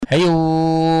Hey yo!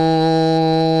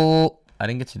 I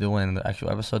didn't get to do one in the actual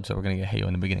episode, so we're gonna get hey yo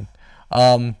in the beginning.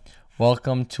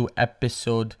 Welcome to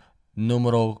episode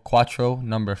numero cuatro,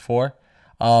 number 4.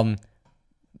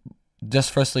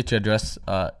 Just firstly to address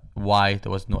why there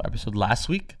was no episode last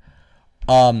week.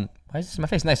 Why is this in my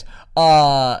face? Nice.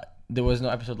 There was no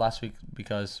episode last week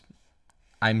because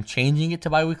I'm changing it to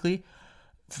bi-weekly.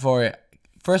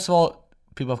 First of all,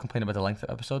 people have complained about the length of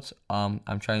episodes.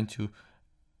 I'm trying to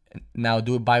now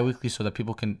do it bi-weekly so that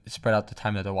people can spread out the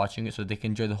time that they're watching it so they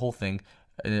can enjoy the whole thing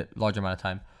in a larger amount of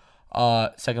time.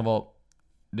 Second of all,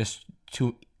 just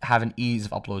to have an ease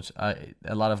of uploads.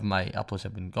 A lot of my uploads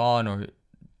have been gone or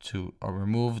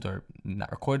removed or not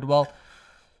recorded well.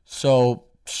 So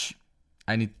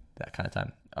I need that kind of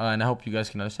time. And I hope you guys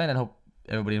can understand and hope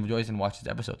everybody enjoys and watches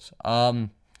the episodes.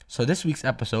 So this week's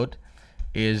episode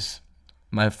is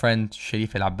my friend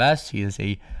Sherif Elabbas. He is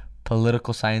a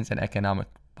political science and economic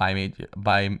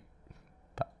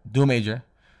dual major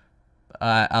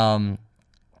at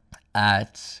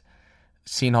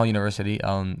Seton Hall University.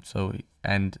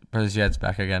 And Brother Zeyad's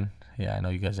back again. Yeah, I know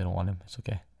you guys didn't want him. It's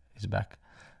okay. He's back.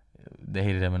 They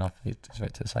hated him enough. He's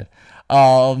right to the side.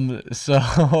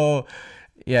 So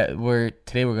yeah,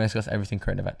 today we're going to discuss everything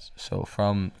current events. So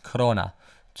from Corona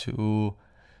to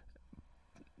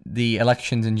the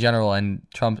elections in general and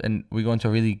Trump, and we go into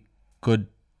a really good,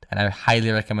 and I highly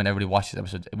recommend everybody watch this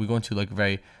episode. We go into like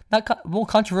very more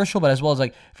controversial, but as well as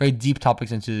like very deep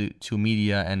topics into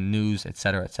media and news,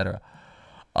 etc., etc.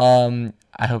 I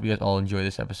hope you guys all enjoy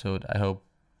this episode. I hope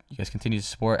you guys continue to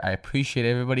support. I appreciate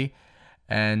everybody,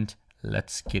 and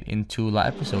let's get into the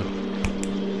episode.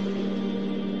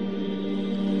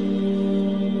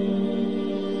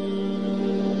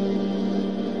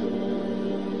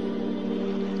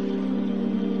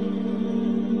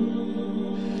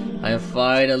 I am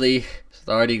finally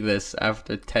starting this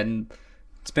after 10...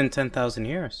 It's been 10,000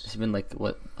 years. It's been like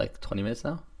 20 minutes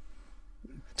now?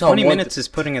 20 minutes is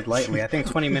putting it lightly. I think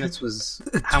 20 minutes was...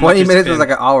 20 minutes was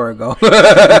like an hour ago.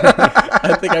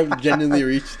 I think I've genuinely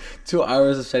reached 2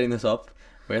 hours of setting this up.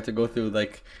 We have to go through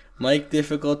like mic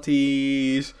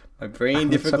difficulties, my brain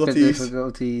difficulties,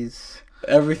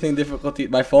 everything difficulties,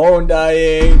 my phone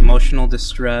dying, emotional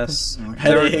distress,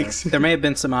 headaches. There may have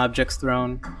been some objects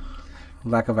thrown.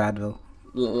 Lack of Advil.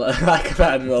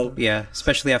 Yeah,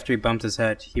 especially after he bumped his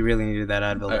head. He really needed that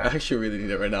Advil. I actually really need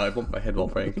it right now. I bumped my head while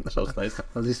praying, so it's nice.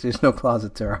 At least there's no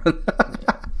closet to run.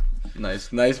 Nice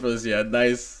brothers. Yeah,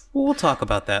 nice. We'll talk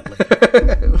about that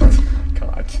later.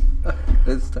 God.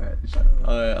 Let's start.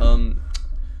 Alright,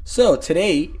 so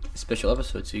today, special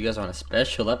episode. So you guys are on a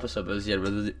special episode, brothers. Yeah,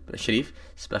 Sherif,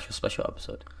 special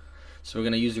episode. So we're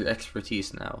gonna use your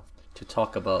expertise now to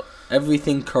talk about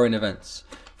everything current events.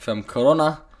 From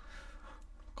Corona,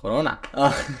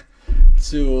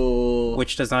 to...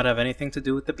 Which does not have anything to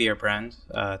do with the beer brand.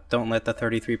 Don't let the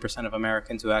 33% of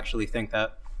Americans who actually think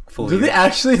that fool you. Do they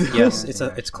actually? Yes,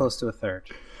 it's close to a third.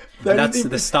 And that's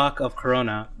the stock of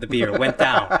Corona, the beer, went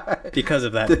down because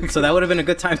of that. So that would have been a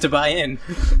good time to buy in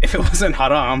if it wasn't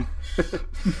haram.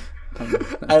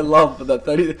 I love that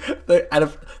 30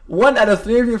 1 out of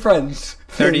 3 of your friends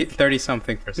 30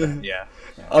 something percent, yeah.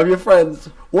 Of your friends,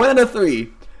 1 out of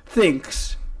 3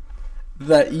 thinks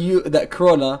that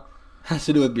Corona has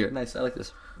to do with beer. Nice, I like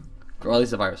this. Or at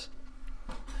least the virus.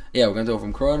 Yeah, we're gonna go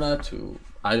from Corona to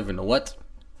I don't even know what.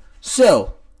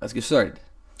 So let's get started.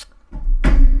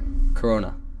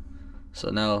 Corona. So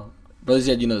now, Brother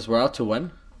Zeyad, you know this. We're out to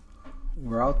when?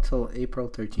 We're out till April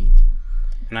 13th.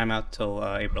 And I'm out till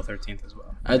April 13th as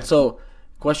well. And so,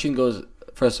 question goes,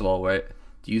 first of all, right?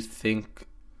 Do you think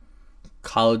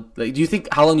how long do you think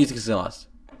it's gonna last?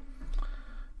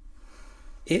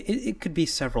 It could be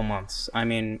several months. I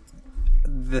mean,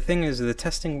 the thing is, the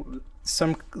testing.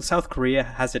 South Korea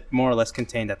has it more or less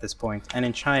contained at this point, and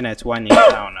in China, it's winding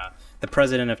down. The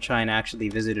president of China actually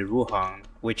visited Wuhan,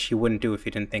 which he wouldn't do if he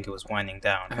didn't think it was winding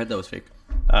down. I heard that was fake.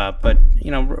 But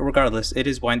regardless,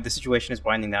 the situation is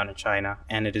winding down in China,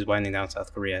 and it is winding down in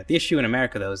South Korea. The issue in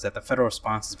America, though, is that the federal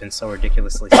response has been so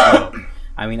ridiculously slow.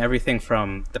 I mean, everything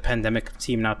from the pandemic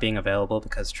team not being available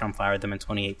because Trump fired them in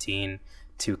 2018,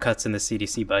 to cuts in the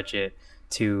CDC budget,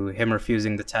 to him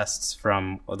refusing the tests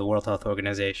from the World Health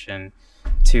Organization,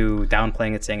 to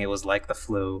downplaying it, saying it was like the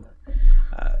flu.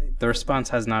 The response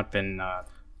has not been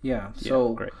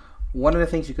great. One of the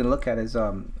things you can look at is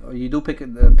you do pick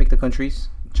the countries,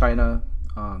 China,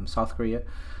 South Korea,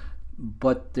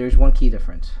 but there's one key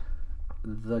difference.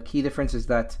 The key difference is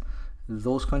that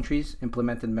those countries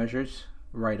implemented measures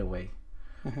right away.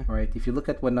 Mm-hmm. Right. If you look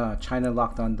at when China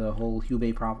locked on the whole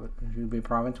Hubei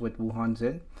province with Wuhan's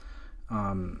in,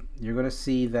 you're going to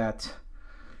see that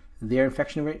their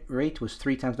infection rate was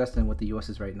 3 times less than what the U.S.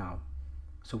 is right now.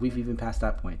 So we've even passed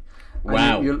that point.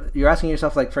 Wow. You're asking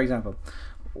yourself, like, for example,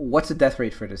 what's the death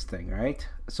rate for this thing, right?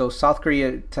 So South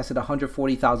Korea tested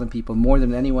 140,000 people, more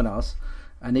than anyone else,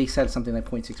 and they said something like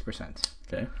 0.6%.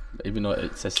 Okay. Even though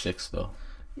it says 6 though.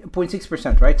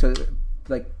 0.6%, right? So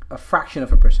like a fraction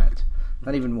of a percent,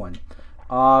 not even one.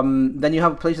 Then you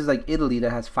have places like Italy that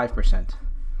has 5%.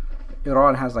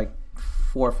 Iran has like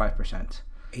 4 or 5%.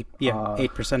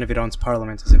 8% of Iran's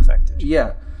parliament is infected.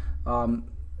 Yeah.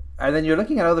 And then you're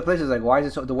looking at other places like, why is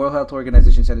it so? The World Health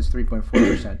Organization said it's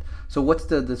 3.4%. So what's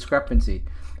the discrepancy?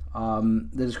 The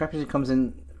discrepancy comes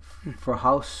in for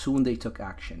how soon they took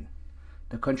action.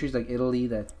 The countries like Italy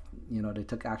that, they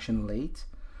took action late,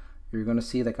 you're going to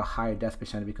see like a higher death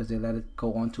percentage because they let it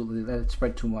go on they let it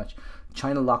spread too much.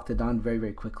 China locked it down very,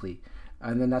 very quickly.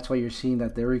 And then that's why you're seeing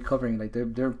that they're recovering. Like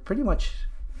they're pretty much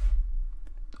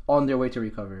on their way to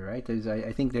recovery, right?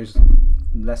 I think there's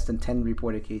less than 10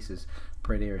 reported cases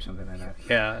per day or something like that.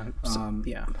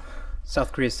 Yeah.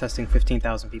 South Korea is testing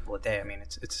 15,000 people a day. I mean,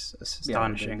 it's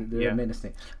astonishing. They're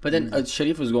menacing. But then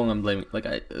Sherif was going on blaming,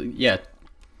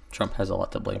 Trump has a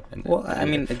lot to blame. Well, I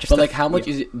mean, how much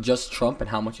is it just Trump, and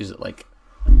how much is it like?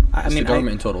 The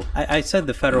government in total. I said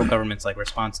the federal government's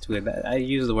response to it. I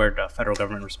use the word federal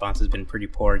government response has been pretty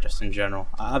poor, just in general.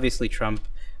 Obviously, Trump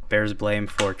bears blame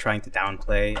for trying to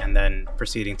downplay and then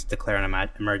proceeding to declare an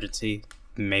emergency,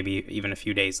 maybe even a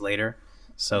few days later.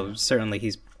 So certainly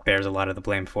he bears a lot of the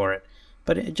blame for it.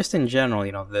 But just in general,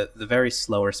 the very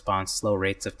slow response, slow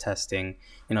rates of testing,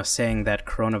 saying that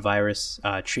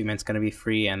coronavirus treatment's going to be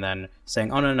free, and then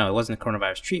saying, oh, no, it wasn't a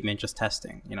coronavirus treatment, just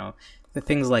testing. The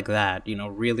things like that,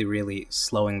 really, really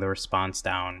slowing the response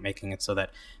down, making it so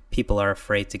that people are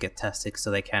afraid to get tested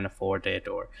so they can't afford it,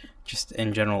 or just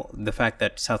in general, the fact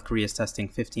that South Korea is testing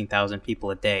 15,000 people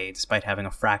a day, despite having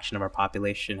a fraction of our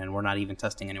population, and we're not even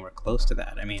testing anywhere close to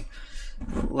that. I mean,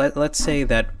 let's say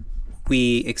that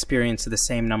we experience the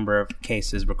same number of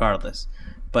cases regardless.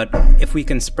 But if we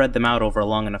can spread them out over a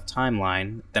long enough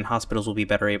timeline, then hospitals will be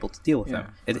better able to deal with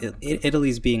them.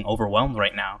 Italy's being overwhelmed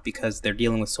right now because they're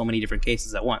dealing with so many different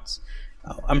cases at once.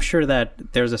 I'm sure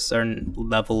that there's a certain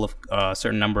level of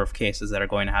certain number of cases that are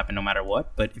going to happen no matter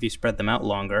what. But if you spread them out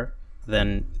longer,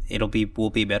 then we'll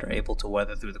be better able to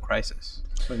weather through the crisis.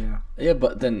 So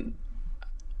but then,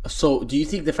 so do you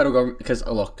think the federal government? Because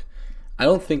look, I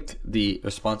don't think the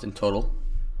response in total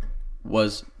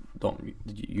was. Did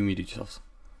you mute yourselves?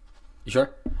 You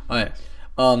sure? Oh yeah.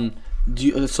 Do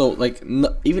you,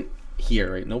 even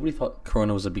here, right? Nobody thought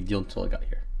Corona was a big deal until it got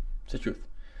here. It's the truth.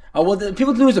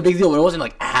 People knew it was a big deal, but it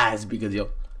wasn't as big a deal.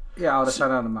 Yeah, out of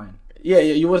sight, out of mind. Yeah.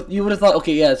 You would have thought,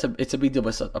 okay, yeah, it's a big deal, but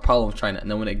it's a problem with China. And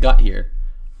then when it got here,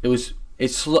 it's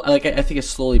slow. I think it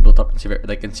slowly built up in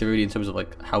severity in terms of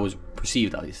how it was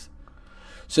perceived at least.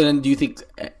 So then, do you think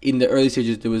in the early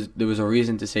stages there was a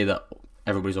reason to say that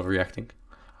everybody's overreacting?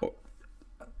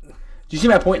 Do you see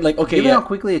my point? Given how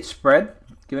quickly it spread,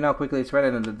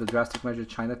 and the drastic measures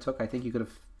China took, I think you could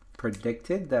have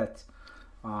predicted that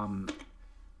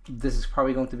this is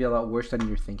probably going to be a lot worse than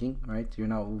you're thinking, right? You're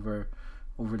not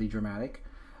overly dramatic.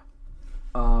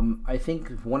 I think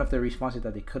one of the responses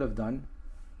that they could have done,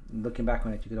 looking back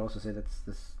on it, you could also say that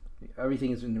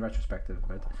everything is in retrospective,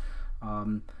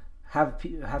 right?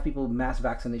 Have people mass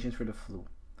vaccinations for the flu.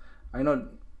 I know.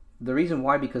 The reason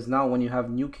why, because now when you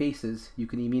have new cases, you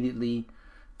can immediately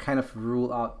kind of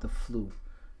rule out the flu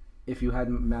if you had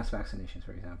mass vaccinations,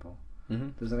 for example. Mm-hmm.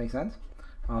 Does that make sense?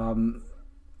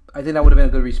 I think that would have been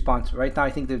a good response. Right now, I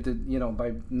think that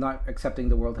by not accepting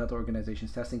the World Health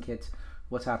Organization's testing kits,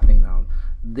 what's happening now?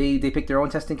 They pick their own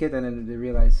testing kit and then they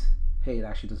realize, hey, it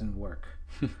actually doesn't work.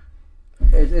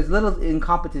 It's little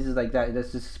incompetencies like that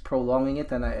that's just prolonging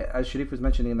it. And as Sherif was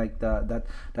mentioning, that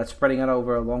spreading out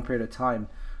over a long period of time.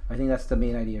 I think that's the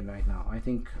main idea right now. I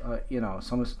think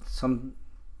some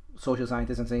social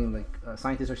scientists and saying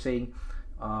scientists are saying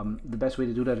the best way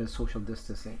to do that is social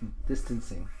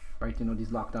distancing, right? These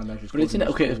lockdown measures. But it's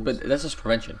but that's just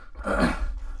prevention.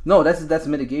 No, that's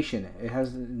mitigation. It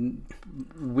has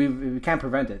we can't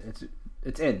prevent it.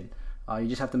 It's in. You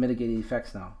just have to mitigate the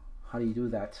effects now. How do you do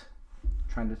that?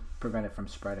 Trying to prevent it from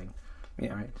spreading.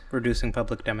 Yeah, right. Reducing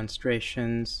public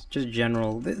demonstrations, just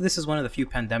general. This is one of the few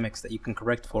pandemics that you can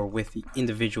correct for with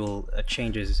individual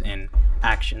changes in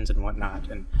actions and whatnot,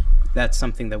 and that's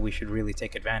something that we should really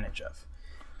take advantage of.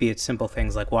 Be it simple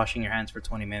things like washing your hands for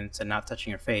 20 minutes and not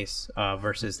touching your face,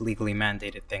 versus legally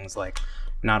mandated things like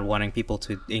not wanting people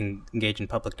to engage in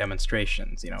public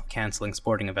demonstrations, canceling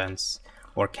sporting events,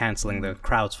 or canceling the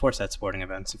crowds force at sporting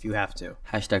events if you have to.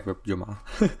 #RIP Juma.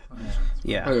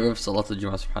 Yeah. RIP Salat al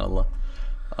Juma, subhanAllah.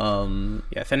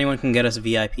 Yeah, if anyone can get us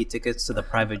VIP tickets to the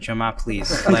private Jama,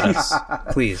 please let us.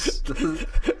 Please.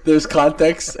 There's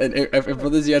context, and if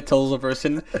Brother Zeyad tells a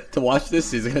person to watch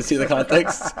this, he's gonna see the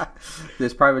context.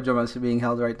 There's private dramas being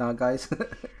held right now, guys.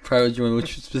 Private joint,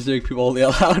 which specific people only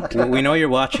allowed. We know you're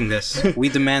watching this. We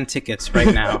demand tickets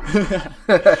right now.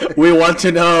 We want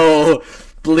to know,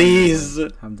 please.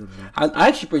 Alhamdulillah. I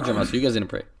actually prayed Jumu'ah, so you guys didn't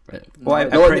pray, right? Well, I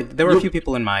prayed, there were a few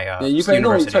people in my You prayed,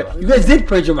 no, university. sorry. You guys did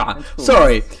pray Jumu'ah.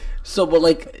 Sorry. So, but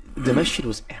like the masjid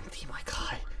was empty, my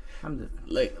God.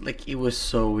 Alhamdulillah. Like it was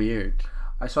so weird.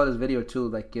 I saw this video too,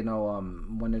 like, you know,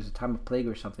 when there's a time of plague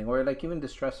or something, or like even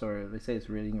distress, or they say it's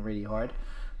really, really hard,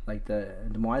 like the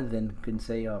muaddin can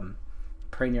say,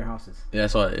 pray in your houses. Yeah, I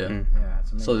saw it. Yeah, Yeah,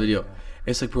 it's amazing. saw the video. Yeah.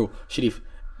 It's like, bro, Sherif,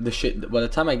 the shit. By the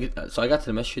time I get, so I got to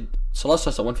the masjid. Salah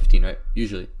starts at 1:15, right?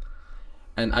 Usually,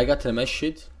 and I got to the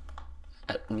masjid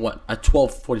at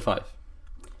 12:45.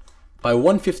 By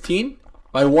 1:15,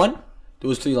 by 1, there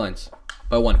was 3 lines.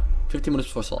 By 15 minutes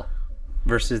before Salah.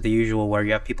 Versus the usual where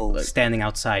you have people standing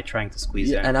outside trying to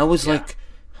squeeze in. And I was like,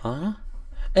 huh?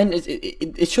 And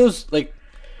it shows, like,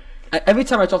 every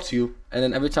time I talk to you, and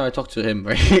then every time I talk to him,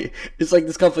 right? It's like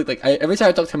this conflict. Like, every time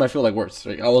I talk to him, I feel like worse.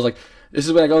 Right? I was like, this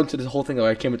is when I go into this whole thing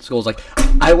where I came into school. I was like,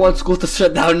 I want school to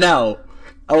shut down now.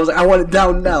 I was like, I want it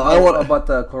down now. I want about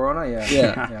the corona, yeah.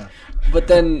 Yeah.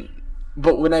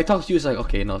 But when I talk to you, it's like,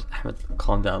 okay, no, Ahmed,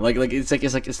 calm down. Like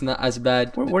it's not as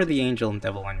bad. We're the angel and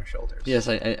devil on your shoulders. Yes,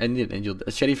 I need an angel.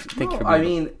 Sherif, thank you for I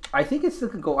being mean, I think it still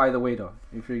could go either way though.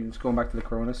 If you're just going back to the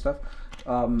corona stuff,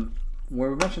 where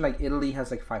we mentioned like Italy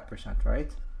has like 5%,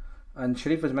 right? And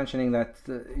Sherif was mentioning that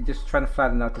just trying to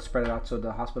flatten out to spread it out so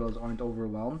the hospitals aren't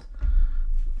overwhelmed.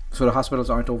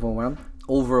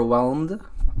 Overwhelmed,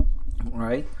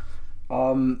 right?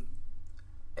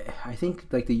 I think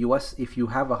like the US, if you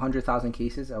have 100,000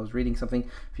 cases, I was reading something.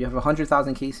 If you have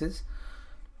 100,000 cases,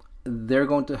 they're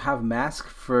going to have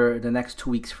masks for the next 2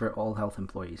 weeks for all health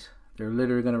employees. They're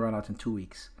literally going to run out in 2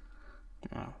 weeks.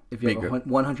 Wow. If you have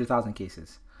 100,000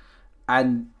 cases,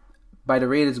 and by the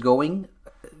rate it's going,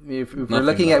 if we're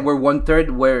looking at we're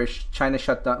 1/3 where China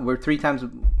shut down, we're 3 times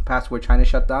past where China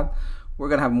shut down. We're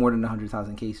gonna have more than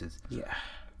 100,000 cases.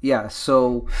 Yeah.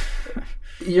 So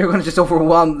you're gonna just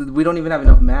overwhelm. We don't even have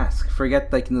enough masks.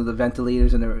 Forget like the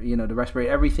ventilators and the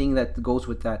respirator, everything that goes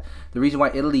with that. The reason why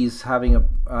Italy is having and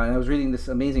I was reading this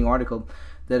amazing article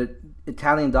that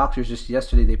Italian doctors just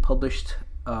yesterday they published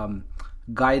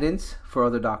guidance for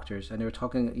other doctors, and they were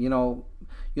talking.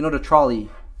 The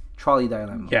trolley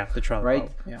dilemma. Yeah, the trolley.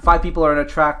 Right. Oh, yeah. 5 people are on a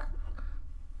track.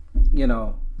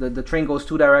 The train goes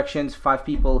 2 directions. 5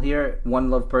 people here. A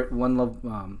loved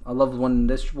one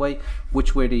this way.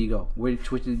 Which way do you go? Which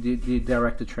do you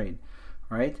direct the train?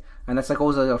 Right. And that's like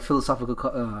always a philosophical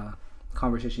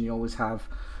conversation you always have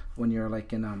when you're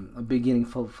like in a beginning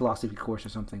philosophy course or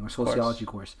something, or sociology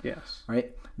course. Yes.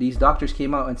 Right. These doctors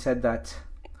came out and said that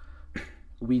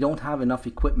we don't have enough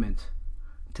equipment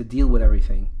to deal with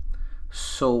everything,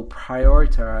 so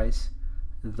prioritize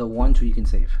the ones who you can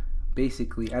save.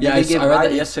 Basically, and I read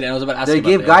that yesterday. I was about to ask you they about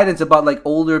give that. guidance about like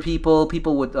older people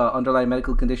with underlying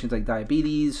medical conditions like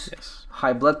diabetes,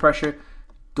 high blood pressure.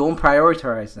 Don't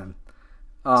prioritize them.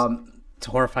 It's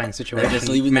a horrifying situation. Just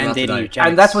leaving them out to die. Mandating eugenics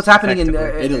And that's what's happening in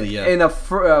Italy, yeah. in a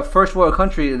first world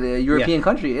country, the European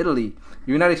country, Italy.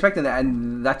 You're not expecting that,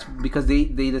 and that's because they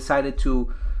decided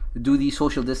to do these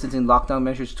social distancing lockdown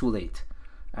measures too late.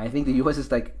 I think the U.S.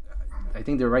 is like, I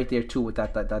think they're right there too with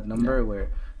that number where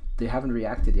they haven't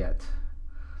reacted yet.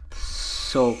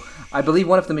 So I believe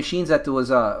one of the machines that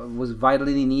was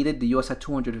vitally needed, the U.S. had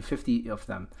 250 of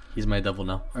them. He's my devil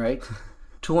now. All right,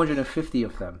 250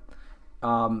 of them,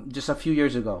 just a few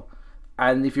years ago.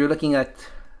 And if you're looking at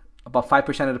about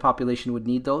 5% of the population would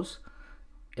need those.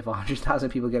 If 100,000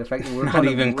 people get affected, we're not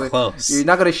even close. You're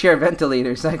not going to share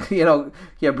ventilators. Like,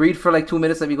 breathe for like 2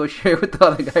 minutes, let me go share with the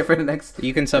other guy for the next.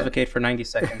 You can suffocate for 90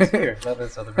 seconds. Here, let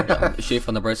this other person. Shape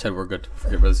on the bright side, we're good.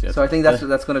 So I think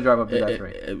that's going to drive up the death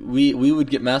rate. We would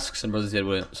get masks and Brothers Zeyad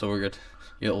wouldn't, so we're good.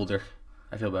 You're older.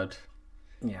 I feel bad.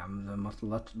 Yeah, I'm a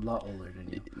lot older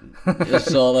than you.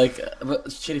 So like, but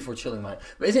it's shitty for chilling, man.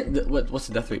 But isn't what's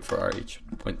the death rate for our age?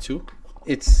 0.2?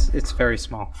 It's very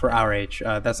small for our age.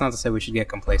 That's not to say we should get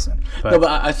complacent. But No, but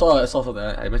I saw something.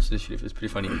 I mentioned this shit. It's pretty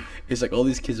funny. It's like all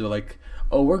these kids were like,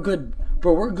 "Oh, we're good,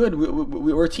 bro. We're good.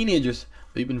 We're teenagers.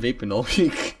 But you've been vaping all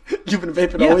week. You've been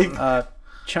vaping all week."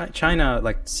 China,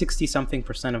 like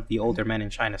 60-something% of the older men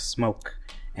in China smoke,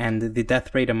 and the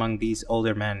death rate among these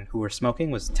older men who were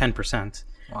smoking was 10%.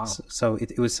 Wow. So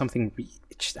it was something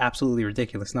just absolutely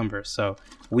ridiculous numbers. So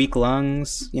weak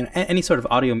lungs, any sort of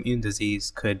autoimmune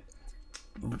disease could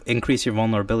increase your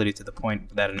vulnerability to the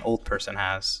point that an old person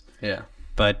has. Yeah.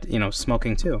 But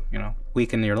smoking too,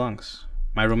 weaken your lungs.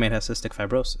 My roommate has cystic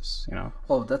fibrosis.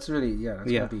 Oh, that's really that's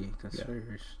Yeah. gonna be Yeah. very,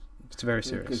 very It's very because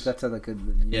serious. that's like a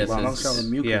Yeah, so long it's-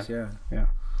 term mucus. Yeah.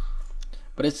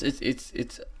 But it's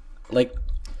like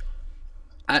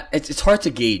it's hard to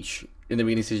gauge in the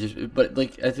beginning stages. But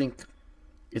like I think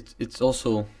it's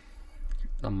also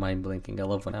I'm mind blanking. I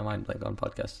love when I mind blank on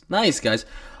podcasts. Nice guys.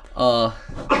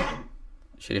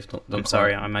 Sherif, don't I'm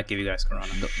sorry, I might give you guys corona.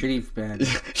 Sherif, man.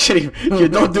 Sherif, you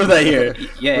don't do that here.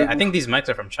 Yeah, I think these mics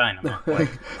are from China. Like,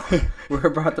 We're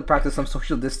about to practice some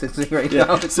social distancing right Yeah.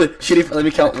 now. So Sherif, let me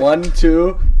count 1,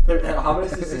 2. How many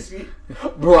is 6 feet?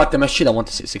 Bro, at the machine, I want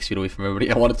to sit 6 feet away from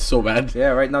everybody. I want it so bad. Yeah,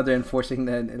 right now they're enforcing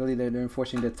in Italy. They're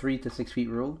enforcing the 3 to 6 feet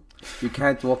rule. You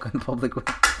can't walk in public with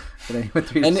anyone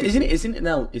 3 to And 6 isn't it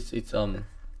now? It's Sherif,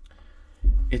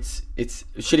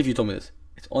 you told me this.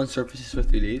 It's on surfaces for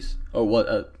 3 days or what?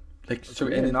 Like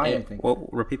and 9, I think. well,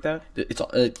 repeat that. it's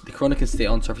the corona can stay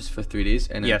on surface for 3 days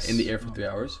and then Yes. in the air for 3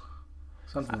 hours.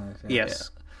 Something like that.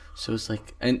 Yes, So it's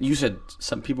like, and you said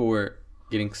some people were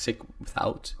getting sick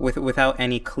without. without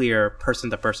any clear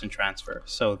person-to-person transfer.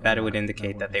 So that would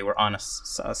indicate that they were on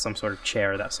some sort of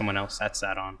chair that someone else had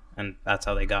sat on, and that's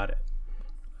how they got it.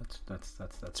 That's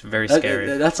It's very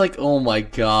scary. That's like, oh my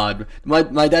god,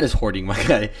 my dad is hoarding, my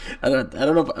guy. I don't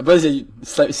know, but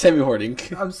it's semi hoarding.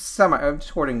 I'm just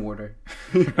hoarding water.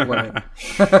 Whatever.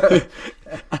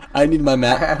 I need my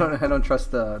mat. I don't trust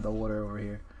the water over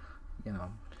here. You know.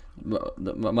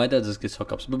 My dad just gets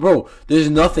hookups, but bro, there's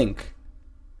nothing.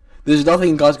 There's nothing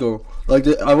in Costco. Like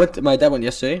my dad went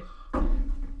yesterday.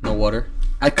 No water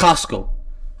at Costco.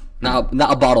 Not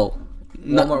a bottle.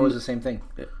 Walmart was the same thing.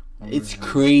 It's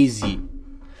crazy.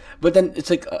 But then it's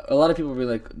like a lot of people will be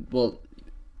like, well,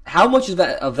 how much is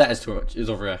that is too much? Is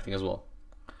overreacting as well.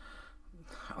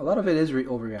 A lot of it is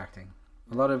overreacting.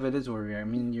 I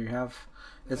mean,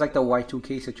 it's like the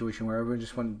Y2K situation where everyone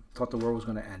just thought the world was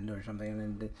going to end or something,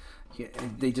 and then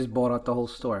they just bought out the whole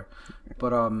store.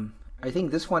 But I think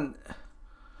this one,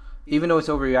 even though it's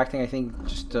overreacting, I think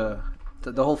just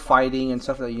the whole fighting and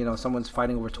stuff that someone's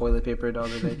fighting over toilet paper the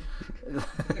other day.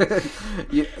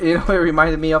 It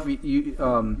reminded me of you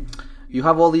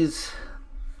have all these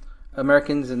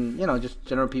Americans and just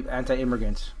general people,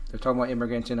 anti-immigrants. They're talking about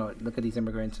immigrants. Look at these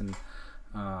immigrants and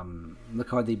look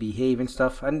how they behave and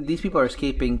stuff. And these people are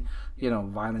escaping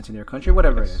violence in their country,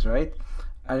 whatever it is, right?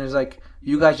 And it's like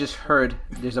you guys just heard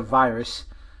there's a virus,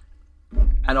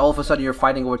 and all of a sudden you're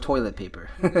fighting over toilet paper.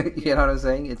 You know what I'm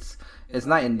saying? It's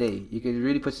night and day. You can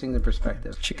really put things in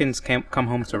perspective. Chickens can't come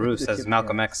home to roost, as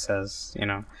Malcolm X says.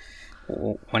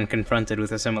 When confronted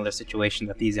with a similar situation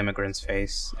that these immigrants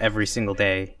face every single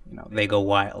day, they go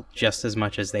wild just as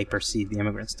much as they perceive the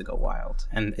immigrants to go wild.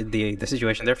 And the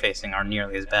situation they're facing aren't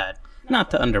nearly as bad.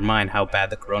 Not to undermine how bad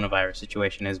the coronavirus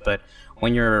situation is, but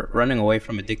when you're running away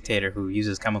from a dictator who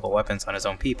uses chemical weapons on his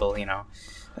own people,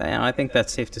 I think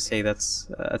that's safe to say that's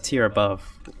a tier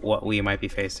above what we might be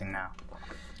facing now.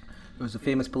 There was a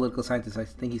famous political scientist. I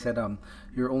think he said,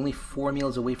 "You're only 4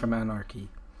 meals away from anarchy."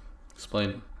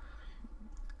 Explain.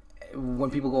 When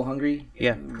people go hungry,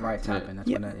 Yeah. riots happen. That's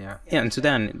when Yeah, in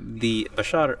Sudan, the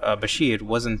Bashir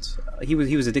wasn't. He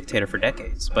was a dictator for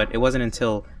decades, but it wasn't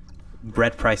until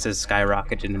bread prices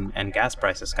skyrocketed and gas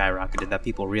prices skyrocketed that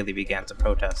people really began to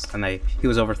protest, and he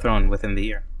was overthrown within the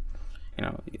year.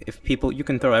 If people, you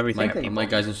can throw everything at people. My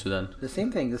guys in Sudan. The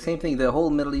same thing. The whole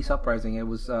Middle East uprising. It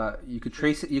was you could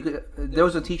trace it. There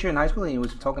was a teacher in high school, and he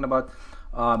was talking about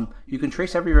you can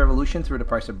trace every revolution through the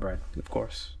price of bread. Of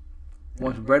course.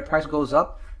 Once bread price goes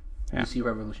up, Yeah. you see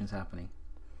revolutions happening.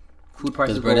 Food Because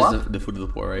prices bread go is up. the food of the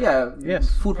poor, right? Yeah. Yes.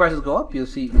 Food prices go up.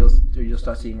 You'll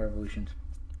start seeing revolutions.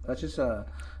 That's just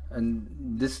and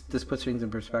this puts things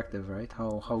in perspective, right?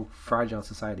 How fragile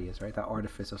society is, right? That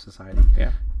artifice of society.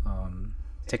 Yeah.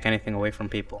 Take anything away from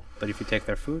people, but if you take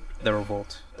their food, they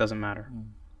revolt. Doesn't matter.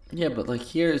 Yeah, but like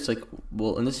here, it's like,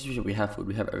 well, in this situation, we have food,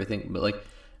 we have everything, but like,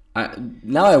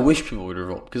 now I wish people would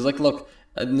revolt because, like, look,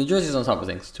 New Jersey's on top of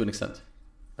things to an extent,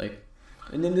 like,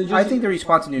 and then New Jersey, I think the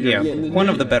response in New Jersey. Yeah, one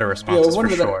of the better responses for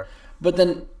sure. But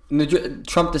then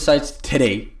Trump decides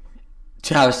today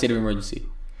to have a state of emergency,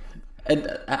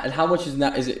 and how much is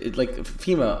it like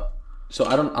FEMA? So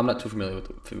I'm not too familiar with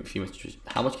FEMA situation.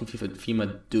 How much can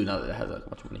FEMA do now that it has that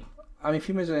much money? I mean,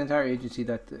 FEMA is an entire agency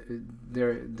that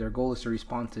their goal is to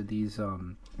respond to these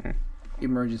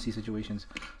emergency situations.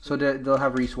 So they'll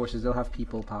have resources, they'll have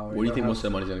people power. Where do you think most of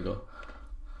the money's gonna go?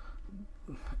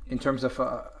 In terms of,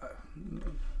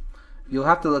 you'll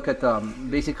have to look at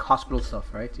basic hospital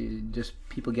stuff, right? Just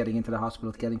people getting into the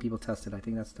hospital, getting people tested. I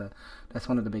think that's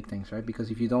one of the big things, right? Because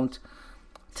if you don't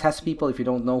test people if you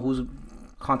don't know who's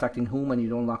contacting whom, and you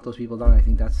don't lock those people down. I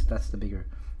think that's the bigger.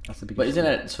 But isn't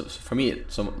that so for me?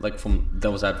 So like from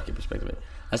devil's advocate perspective,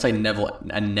 that's like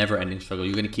a never-ending struggle.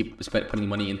 You're gonna keep putting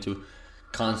money into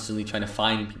constantly trying to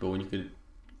find people when you could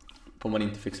put money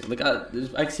into fixing. Like I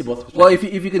can see both. Well, if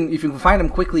you can find them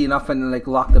quickly enough and like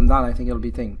lock them down, I think it'll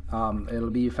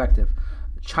be effective.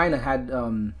 China had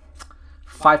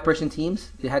 5-person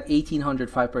teams. They had 1,800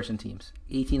 5-person teams.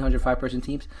 1,800 5-person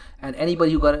teams, and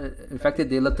anybody who got infected,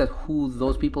 they looked at who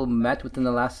those people met within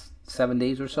the last 7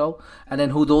 days or so, and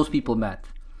then who those people met.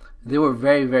 They were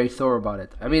very, very thorough about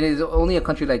it. I mean, it's only a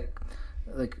country like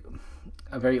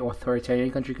a very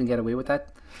authoritarian country can get away with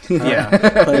that. To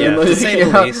say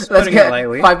the least, let's putting get it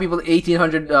lightly. 5 people,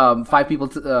 1,800 5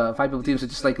 people teams to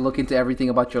just like look into everything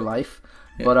about your life.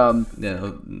 But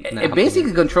it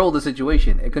basically controlled the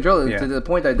situation. It controlled it to the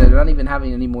point that they're not even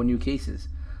having any more new cases.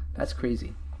 That's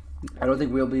crazy. I don't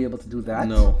think we'll be able to do that.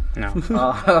 No.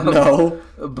 No.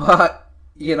 But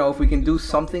if we can do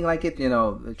something like it,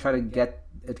 try to get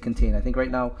it contained. I think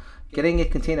right now, getting it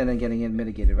contained and then getting it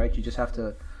mitigated, right? You just have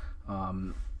to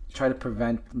try to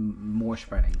prevent more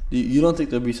spreading. You don't think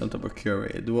there'll be some type of cure,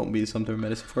 right? There won't be some type of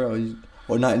medicine for it,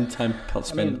 or not in time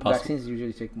spent possible? Vaccines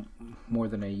usually take more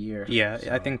than a year. Yeah,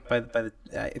 so. I think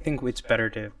I think it's better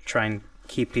to try and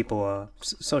keep people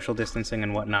social distancing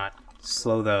and whatnot,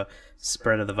 slow the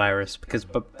spread of the virus, because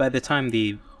by the time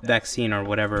the vaccine or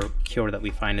whatever cure that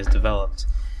we find is developed,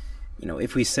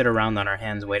 if we sit around on our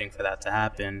hands waiting for that to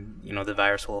happen, the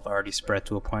virus will have already spread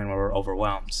to a point where we're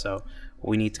overwhelmed. So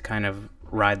we need to kind of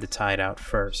ride the tide out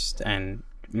first and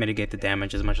mitigate the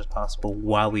damage as much as possible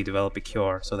while we develop a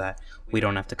cure, so that we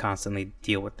don't have to constantly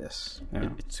deal with this.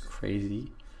 It's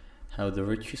crazy how the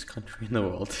richest country in the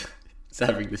world is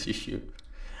having this issue.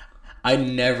 I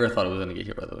never thought it was going to get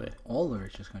here, by the way. All the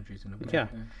richest countries in the world. Yeah.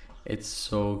 It's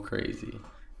so crazy.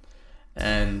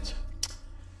 And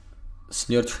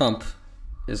Senor Trump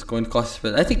is going to cost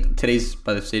his... I think today's,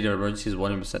 by the state of emergency, is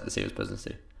 100% to save his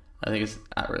presidency. I think it's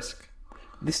at risk.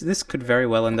 This could very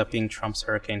well end up being Trump's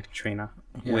Hurricane Katrina,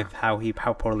 with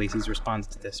how poorly he's responded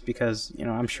to this, because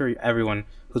I'm sure everyone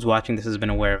who's watching this has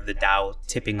been aware of the Dow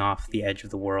tipping off the edge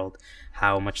of the world,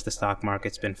 how much the stock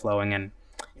market's been flowing, and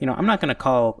I'm not going to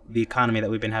call the economy that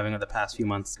we've been having over the past few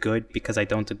months good, because I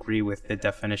don't agree with the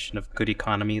definition of good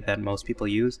economy that most people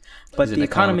use, but the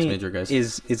economy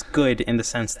is good in the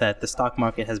sense that the stock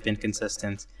market has been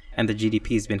consistent and the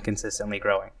GDP has been consistently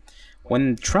growing.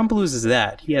 When Trump loses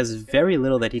that, he has very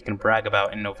little that he can brag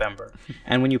about in November.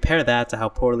 And when you pair that to how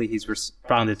poorly he's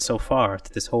responded so far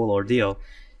to this whole ordeal,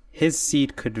 his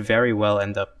seat could very well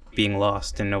end up being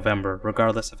lost in November,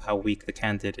 regardless of how weak the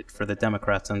candidate for the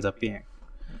Democrats ends up being.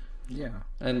 Yeah.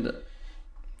 And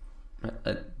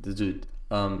dude,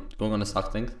 going on the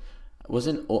stock thing,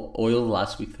 wasn't oil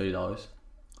last week $30?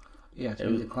 Yeah, it's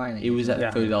been declining. It was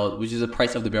at $30, which is the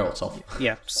price of the barrel itself.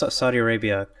 Yeah, Saudi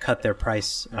Arabia cut their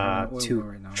price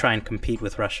to try and compete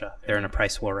with Russia. They're in a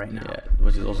price war right now. Yeah,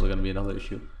 which is also going to be another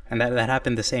issue. And that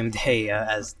happened the same day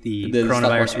as the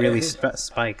coronavirus really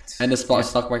spiked. And the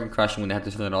stock market crashing when they had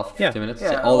to turn it off for 15 minutes.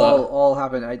 Yeah, all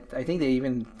happened. I think they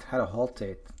even had a halt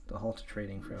to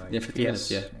trading for 15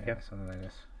 minutes. Yeah, something like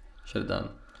this. Shut it down.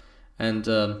 And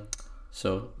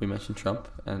so we mentioned Trump,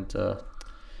 and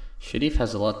Sherif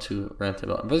has a lot to rant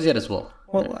about, but Zeyad as well.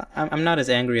 Well, I'm not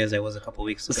as angry as I was a couple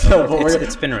weeks ago.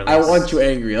 It's been released. I want you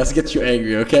angry. Let's get you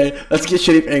angry, okay? Let's get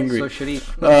Sherif angry.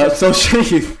 So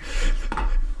Sherif.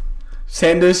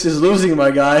 Sanders is losing,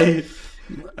 my guy.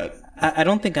 I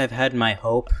don't think I've had my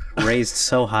hope raised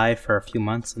so high for a few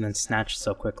months and then snatched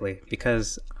so quickly,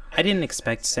 because I didn't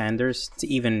expect Sanders to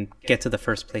even get to the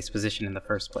first place position in the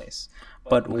first place.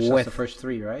 But with the first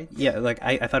 3, right? Yeah,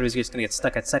 I thought he was just going to get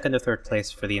stuck at second or third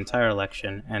place for the entire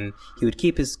election, and he would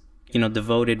keep his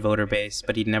devoted voter base,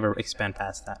 but he'd never expand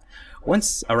past that.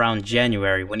 Once around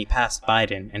January, when he passed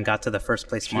Biden and got to the first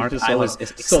place mark, I was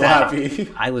ecstatic. So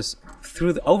happy. I was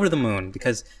over the moon,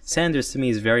 because Sanders to me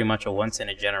is very much a once in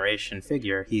a generation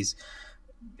figure. He's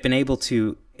been able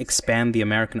to expand the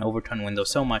American overtone window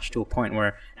so much to a point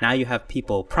where now you have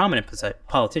people, prominent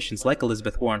politicians like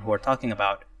Elizabeth Warren, who are talking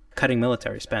about cutting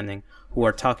military spending, who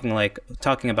are talking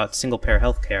about single-payer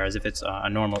health care as if it's a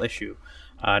normal issue.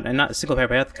 And not single-payer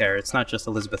health care, it's not just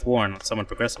Elizabeth Warren, someone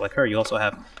progressive like her. You also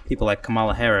have people like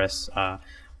Kamala Harris,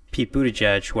 Pete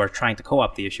Buttigieg, who are trying to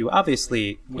co-opt the issue.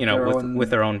 Obviously, with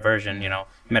their own version,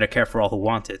 Medicare for all who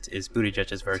want it is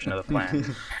Buttigieg's version of the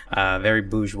plan. Very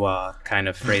bourgeois kind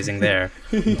of phrasing there.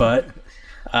 But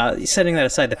setting that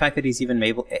aside, the fact that he's even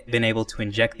been able to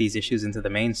inject these issues into the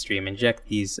mainstream,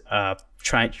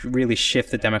 try to really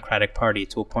shift the Democratic Party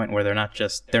to a point where they're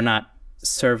not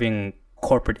serving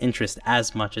corporate interest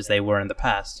as much as they were in the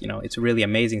past. It's really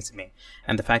amazing to me.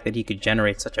 And the fact that he could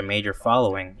generate such a major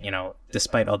following,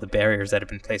 despite all the barriers that have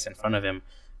been placed in front of him,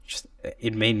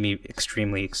 it made me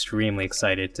extremely, extremely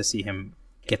excited to see him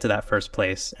get to that first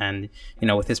place. And,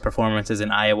 with his performances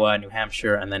in Iowa, New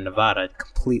Hampshire, and then Nevada,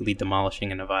 completely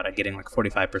demolishing in Nevada, getting like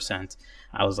 45%,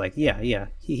 I was like, yeah,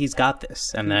 he's got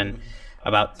this. And then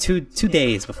about two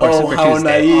days before Super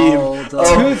Tuesday. Naive.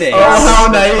 2 days. How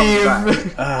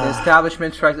naive. The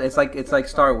establishment strikes. It's like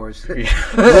Star Wars. Bro,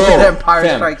 The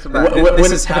Empire Strikes Back.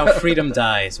 This is how freedom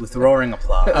dies, with roaring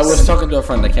applause. I was talking to a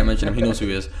friend, I can't mention him, he knows who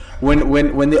he is.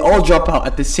 When they all drop out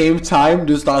at the same time,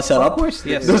 there's not a setup. Of course,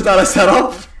 yes. There's not a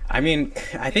setup. I mean,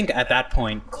 I think at that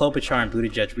point, Klobuchar and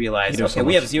Buttigieg realized, okay,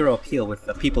 we have zero appeal with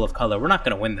the people of color. We're not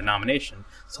going to win the nomination.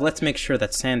 So let's make sure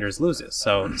that Sanders loses.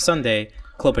 So Sunday,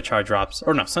 Buttigieg drops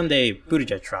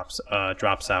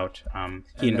out.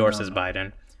 He endorses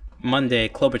Biden. Monday,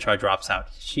 Klobuchar drops out.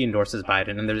 She endorses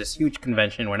Biden. And there's this huge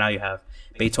convention where now you have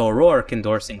Beto O'Rourke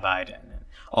endorsing Biden. And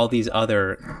all these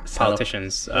other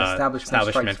politicians,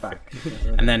 establishment.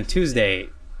 And then Tuesday,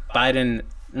 Biden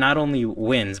not only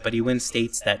wins, but he wins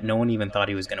states that no one even thought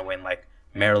he was going to win, like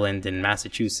Maryland and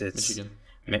Massachusetts.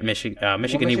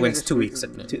 Michigan, he wins 2 weeks.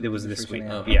 It was this week.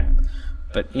 Yeah.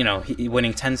 But, he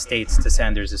winning 10 states to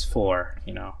Sanders is 4,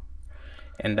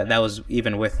 And that was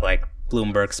even with, like,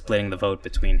 Bloomberg splitting the vote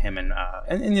between him and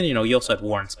then, you also had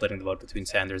Warren splitting the vote between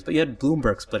Sanders, but you had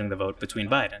Bloomberg splitting the vote between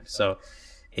Biden. So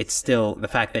it's still, the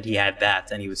fact that he had that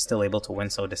and he was still able to win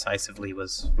so decisively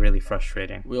was really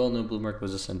frustrating. We all know Bloomberg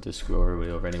was a sent to screw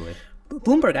everybody over anyway.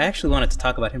 Bloomberg, I actually wanted to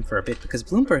talk about him for a bit because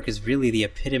Bloomberg is really the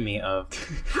epitome of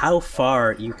how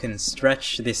far you can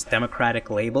stretch this Democratic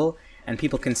label and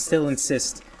people can still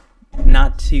insist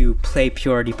not to play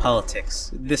purity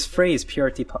politics. This phrase,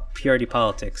 purity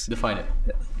politics. Define it.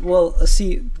 Well,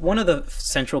 see, one of the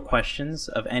central questions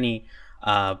of any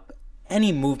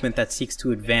movement that seeks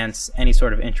to advance any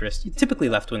sort of interest, typically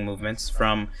left-wing movements,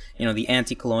 from the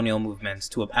anti-colonial movements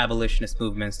to abolitionist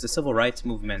movements to civil rights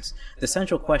movements, the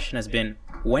central question has been,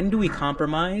 when do we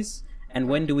compromise and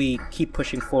when do we keep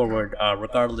pushing forward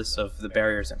regardless of the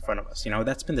barriers in front of us?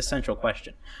 That's been the central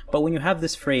question. But when you have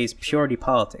this phrase, purity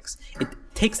politics, it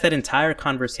takes that entire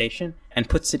conversation and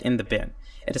puts it in the bin.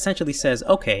 It essentially says,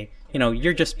 okay,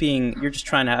 you're just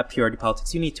trying to have purity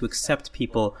politics. You need to accept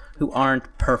people who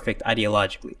aren't perfect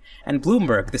ideologically. And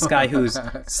Bloomberg, this guy who's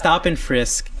stop and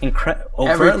frisk,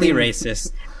 overtly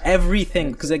racist,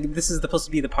 everything, because this is supposed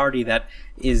to be the party that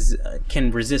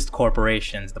can resist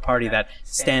corporations, the party that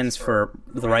stands for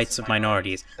the rights of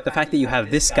minorities. The fact that you have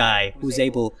this guy who's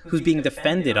being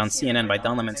defended on CNN by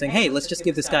Don Lemon saying, hey, let's just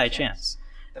give this guy a chance.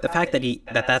 The fact that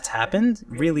that's happened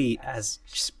really has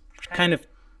just kind of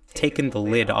taken the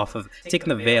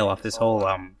veil off this whole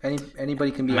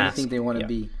anybody can be mask. anything they want to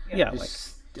be. Yeah,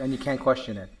 and you can't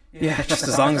question it. Yeah, just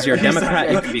as long as you're a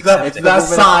Democrat, you can be accepted. That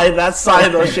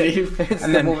side though, Sherif. It's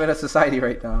the movement of society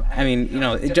right now. I mean,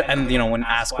 when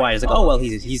asked why, it's like, oh well,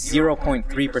 he's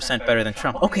 0.3% better than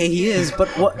Trump. Okay, he is, but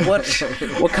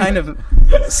what kind of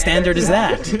standard is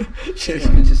that?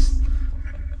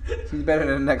 He's better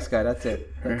than the next guy. That's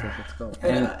it. Let's go.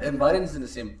 And Biden's in the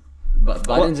same. But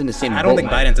Biden's in the same boat. I don't think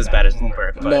Biden's as bad as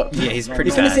Bloomberg, but yeah, he's pretty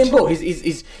bad. He's in the same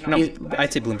boat.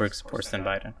 I'd say Bloomberg's worse than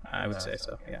Biden. I would say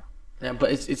so. Yeah. Yeah,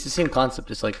 but it's the same concept.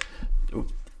 It's like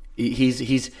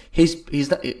he's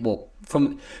not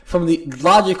from the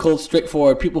logical,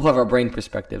 straightforward people who have a brain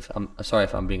perspective. I'm sorry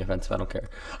if I'm being offensive. I don't care.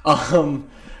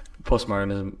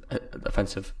 Postmodernism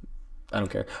offensive. I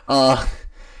don't care.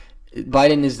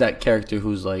 Biden is that character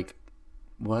who's like,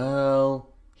 well,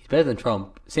 he's better than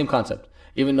Trump. Same concept.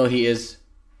 Even though he is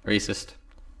racist.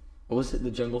 What was it?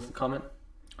 The jungle comment?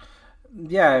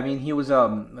 Yeah, I mean, he was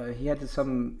he had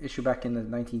some issue back in the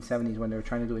 1970s when they were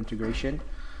trying to do integration,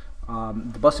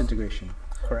 the bus integration.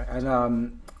 Correct.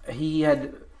 And he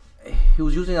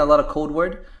was using a lot of code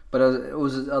word, but it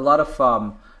was a lot of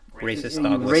racist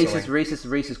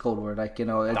code word, like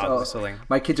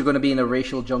my kids are going to be in a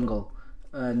racial jungle,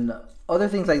 and other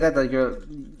things like that. Like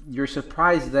you're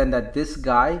surprised then that this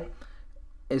guy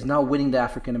is now winning the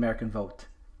African American vote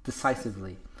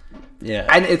decisively. Yeah,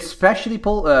 and it's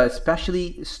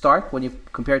especially stark when you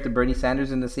compare it to Bernie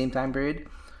Sanders in the same time period,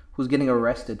 who's getting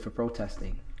arrested for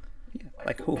protesting. Yeah.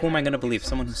 Like who am I going to believe?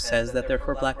 Someone who says that they're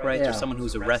for black rights, or someone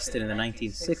who's arrested in the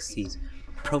 1960s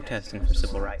protesting for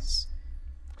civil rights?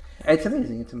 It's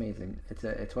amazing.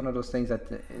 It's one of those things that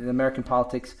in American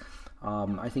politics,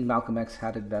 I think Malcolm X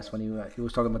had it best when he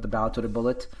was talking about the ballot to the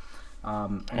bullet.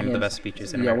 One of the best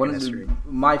speeches in American history.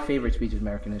 My favorite speech in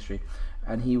American history.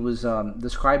 and he was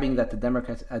describing that the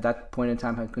Democrats at that point in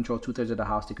time had controlled 2/3 of the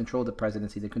House, they controlled the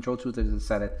presidency, they controlled 2/3 of the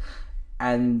Senate,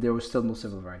 and there was still no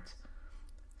civil rights.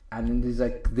 And he's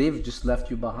like, they've just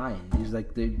left you behind. He's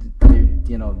like,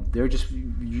 they're just,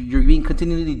 you're being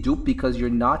continually duped because you're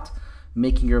not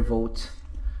making your vote.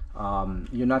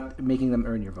 You're not making them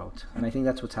earn your vote. And I think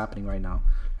that's what's happening right now.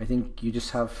 I think you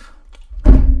just have,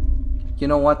 you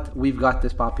know what? We've got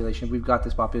this population. We've got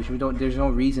this population. There's no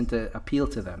reason to appeal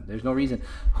to them. There's no reason.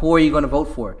 Who are you going to vote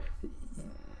for?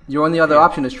 Your only other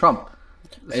option is Trump.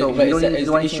 So but is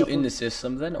the issue in the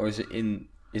system then, or is the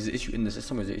issue in the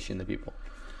system, or is the issue in the people?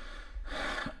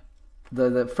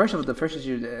 The first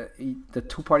issue, the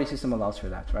two-party system allows for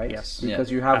that, right? Yes. Because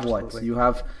Yeah, you have absolutely. what? You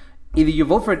have either you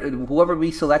vote for whoever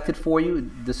we selected for you,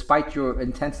 despite your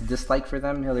intense dislike for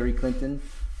them, Hillary Clinton,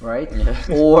 right? Yeah.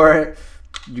 Or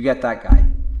you get that guy.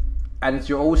 And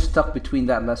you're always stuck between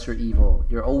that lesser evil.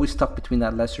 You're always stuck between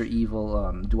that lesser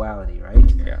evil duality,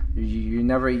 right? Yeah. You're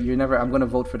never. I'm going to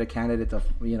vote for the candidate of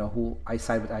who I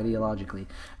side with ideologically,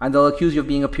 and they'll accuse you of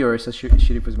being a purist, as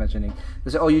Sherif was mentioning. They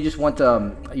say, "Oh, you just want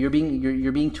you're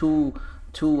being too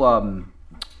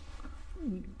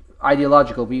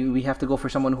ideological. We have to go for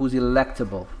someone who's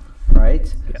electable,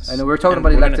 right?" Yes. And we're talking And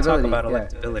about we're gonna electability. talk about yeah.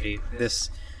 electability.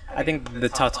 I think the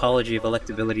tautology of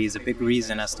electability is a big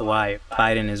reason as to why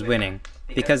Biden is winning.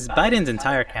 Because Biden's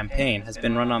entire campaign has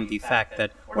been run on the fact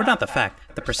that, or not the fact,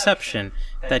 the perception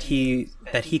that he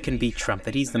can beat Trump,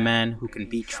 that he's the man who can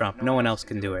beat Trump. No one else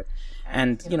can do it.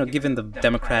 And, given the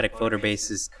Democratic voter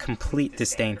base's complete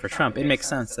disdain for Trump, it makes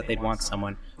sense that they'd want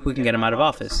someone who can get him out of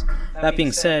office. That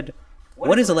being said,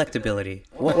 what is electability?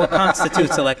 What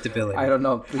constitutes electability? I don't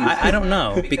know. Please. I don't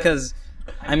know, because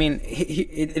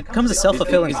it becomes a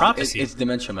self-fulfilling prophecy. It's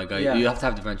dementia, my guy. Yeah. You have to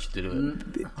have dementia to do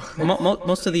it.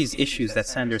 Most of these issues that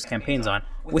Sanders campaigns on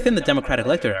within the Democratic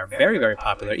electorate are very, very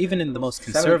popular. Even in the most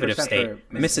conservative 70% state,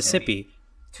 for Mississippi,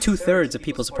 2/3 of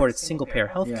people supported single-payer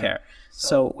health care.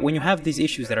 So when you have these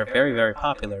issues that are very, very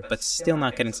popular but still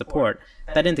not getting support,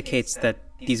 that indicates that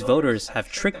these voters have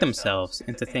tricked themselves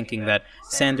into thinking that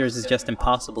Sanders is just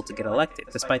impossible to get elected,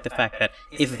 despite the fact that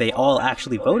if they all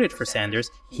actually voted for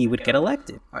Sanders, he would get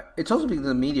elected. It's also because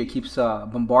the media keeps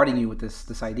bombarding you with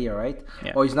this idea, right?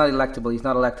 Yeah. Oh, he's not electable. He's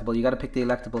not electable. You got to pick the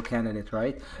electable candidate,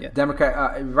 right? Yeah.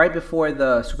 Democrat. Right before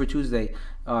the Super Tuesday,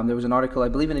 there was an article, I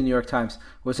believe, in the New York Times,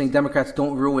 was saying Democrats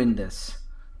don't ruin this.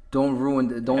 Don't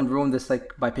ruin this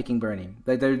like by picking Bernie.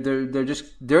 Like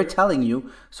they're telling you.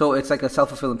 So it's like a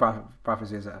self-fulfilling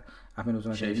prophecy. As Ahmed was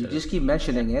mentioning. You just keep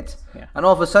mentioning it, and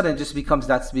all of a sudden it just becomes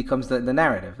the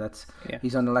narrative.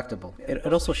 He's unelectable.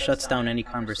 It also shuts down any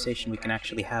conversation we can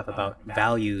actually have about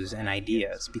values and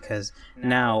ideas, because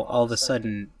now all of a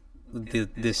sudden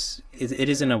it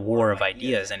isn't a war of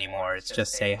ideas anymore. It's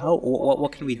just say,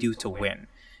 what can we do to win?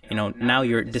 Now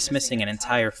you're dismissing an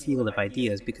entire field of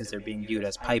ideas because they're being viewed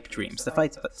as pipe dreams,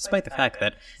 despite the fact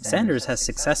that Sanders has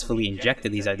successfully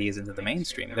injected these ideas into the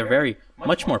mainstream. They're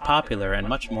much more popular and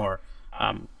much more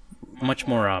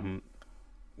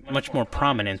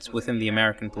prominent within the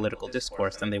American political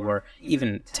discourse than they were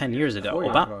even 10 years ago.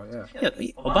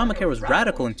 Obamacare was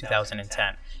radical in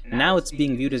 2010. Now it's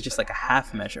being viewed as just like a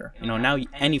half measure. Now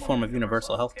any form of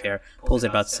universal health care pulls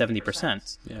at about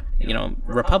 70%.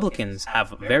 Republicans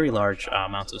have very large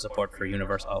amounts of support for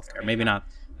universal health care. Maybe not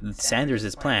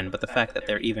Sanders' plan, but the fact that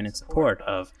they're even in support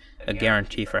of a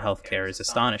guarantee for health care is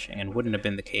astonishing and wouldn't have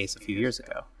been the case a few years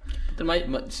ago. But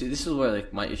then see, this is where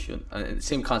my issue,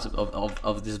 same concept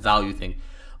of this value thing.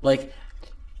 Like,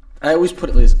 I always put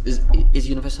it like this: is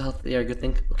universal health care a good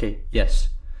thing? Okay, yes.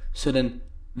 So then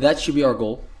that should be our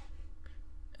goal,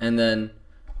 and then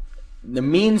the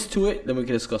means to it, then we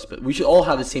can discuss. But we should all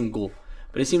have the same goal.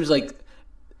 But it seems like,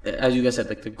 as you guys said,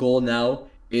 like the goal now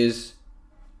is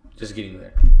just getting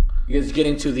there. Because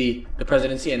getting to the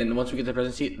presidency, and then once we get to the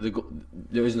presidency,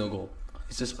 there is no goal.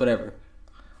 It's just whatever.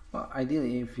 Well,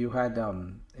 ideally, if you had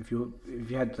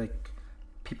like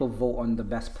people vote on the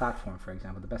best platform, for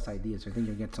example, the best ideas, I think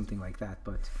you'll get something like that.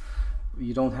 But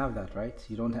you don't have that, right?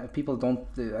 You don't have people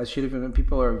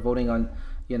are voting on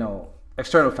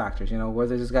external factors.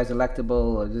 Whether this guy's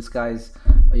electable or this guy's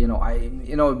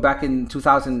back in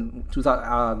 2000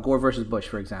 Gore versus Bush,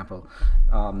 for example,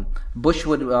 Bush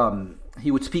would he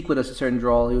would speak with a certain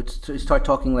drawl. He would start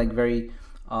talking like very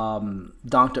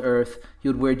down to earth. He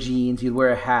would wear jeans. He'd wear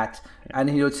a hat, and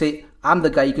he would say, "I'm the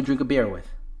guy you can drink a beer with."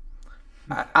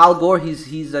 Al Gore,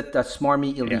 he's that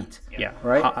smarmy elite. Yeah.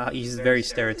 Right. He's very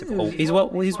stereotypical. He's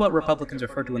what Republicans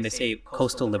refer to when they say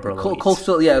coastal liberal.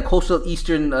 Coastal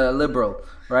Eastern liberal,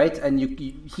 right? And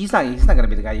he's not going to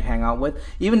be the guy you hang out with.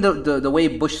 Even the way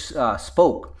Bush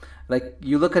spoke, Like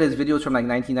you look at his videos from like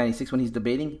 1996 when he's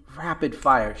debating, rapid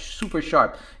fire, super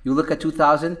sharp. You look at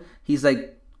 2000, he's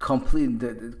like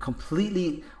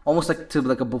completely almost like to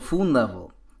like a buffoon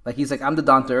level. Like he's like, I'm the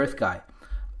down to earth guy.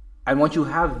 And once you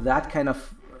have that kind of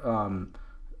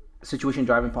situation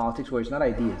driving politics, where it's not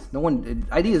ideas.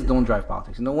 Ideas don't drive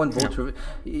politics. No one votes for.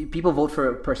 People vote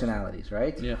for personalities,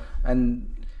 right? Yeah.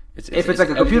 And if it's like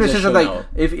a computer system, like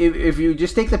if you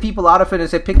just take the people out of it and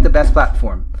say pick the best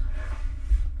platform,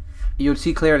 you'll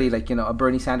see clearly, like, you know, a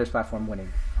Bernie Sanders platform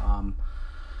winning.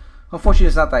 Unfortunately,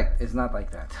 it's not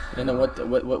like that. And then what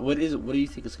do you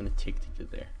think it's gonna take to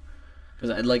get there?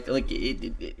 Because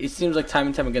it seems like time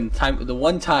and time again, the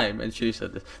one time, and Sherif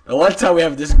said this, the one time we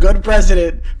have this good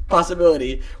president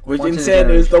possibility, which in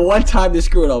Sanders, the one time they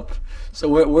screw it up. So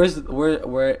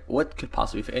what could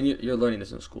possibly, and you're learning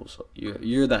this in school, so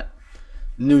you're that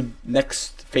new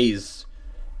next phase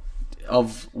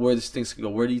of where this things can go.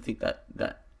 Where do you think that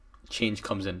change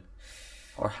comes in,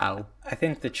 or how? I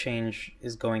think the change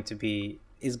is going to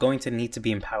need to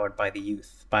be empowered by the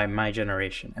youth, by my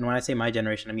generation. And when I say my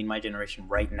generation, I mean my generation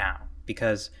right now,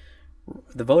 because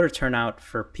the voter turnout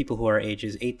for people who are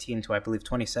ages 18 to, I believe,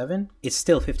 27 is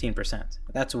still 15%.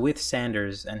 That's with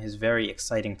Sanders and his very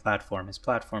exciting platform, his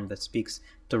platform that speaks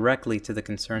directly to the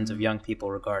concerns of young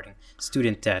people regarding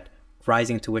student debt,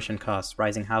 rising tuition costs,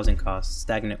 rising housing costs,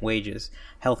 stagnant wages,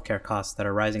 healthcare costs that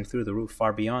are rising through the roof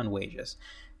far beyond wages.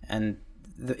 And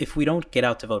if we don't get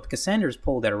out to vote, because Sanders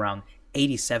polled at around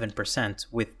 87%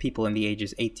 with people in the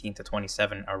ages 18 to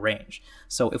 27 range.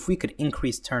 So if we could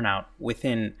increase turnout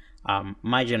within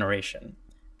my generation,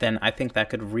 then I think that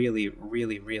could really,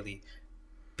 really, really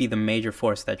be the major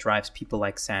force that drives people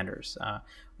like Sanders.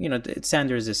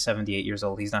 Sanders is 78 years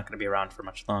old. He's not going to be around for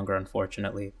much longer,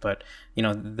 unfortunately. But,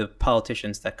 the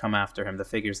politicians that come after him, the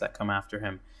figures that come after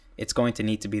him, it's going to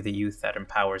need to be the youth that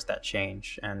empowers that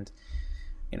change. And,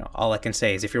 all I can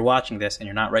say is if you're watching this and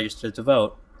you're not registered to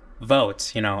vote.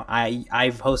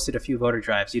 I've hosted a few voter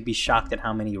drives. You'd be shocked at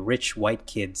how many rich white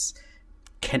kids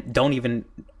don't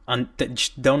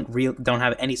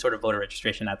have any sort of voter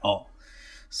registration at all.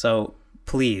 So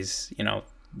please,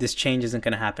 this change isn't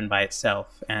going to happen by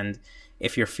itself. And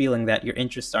if you're feeling that your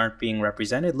interests aren't being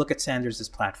represented, look at Sanders'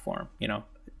 platform.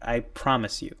 I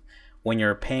promise you, when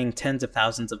you're paying tens of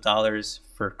thousands of dollars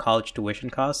for college tuition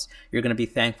costs, you're going to be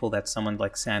thankful that someone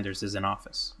like Sanders is in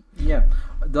office. Yeah.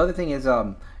 The other thing is,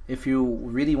 if you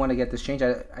really want to get this change,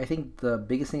 I think the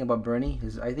biggest thing about Bernie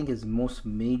is, I think his most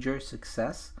major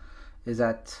success is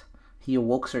that he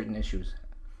awoke certain issues.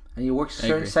 And he awoke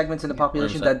certain segments in the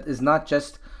population 100%. that is not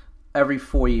just every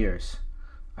 4 years.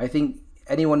 I think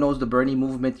anyone knows the Bernie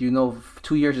movement.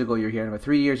 2 years ago you're hearing about,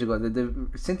 3 years ago.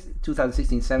 Since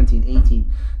 2016, 17,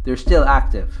 18, they're still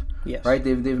active. Yes. Right?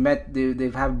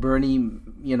 They've had Bernie,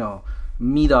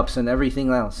 meetups and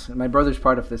everything else. My brother's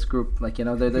part of this group.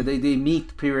 They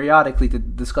meet periodically to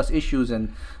discuss issues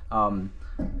and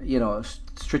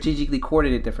strategically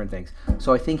coordinate different things.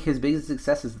 So I think his biggest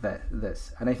success is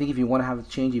this. And I think if you want to have a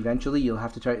change eventually, you'll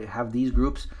have to try to have these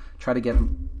groups try to get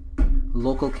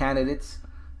local candidates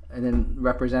and then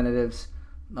representatives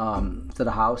to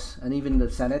the House and even the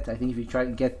Senate. I think if you try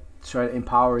to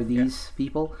empower these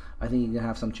people, I think you can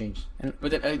have some change.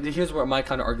 But then here's where my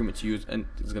counter argument to you is going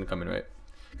to come in, right?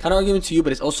 Counter argument to you,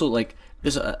 but it's also like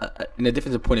there's in a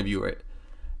different point of view, right?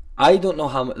 I don't know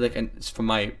how, and it's from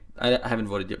I haven't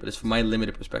voted yet, but it's from my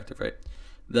limited perspective, right?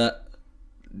 The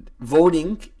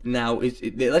voting now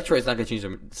the electorate is not going to change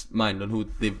their mind on who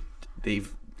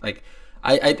they've like.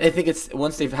 I think it's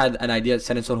once they've had an idea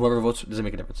set in stone, whoever votes doesn't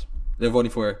make a difference. They're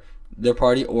voting for their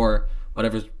party or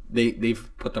whatever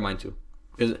they've put their mind to.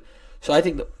 So I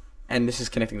think, and this is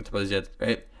connecting to Zeyad,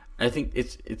 right? I think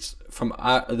it's from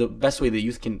the best way the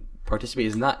youth can participate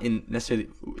is not in necessarily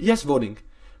voting,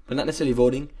 but not necessarily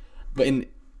voting, but in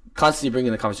constantly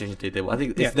bringing the conversation to the table. I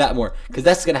think it's that more, because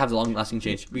that's gonna have the long-lasting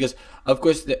change. Because of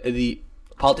course the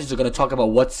politicians are gonna talk about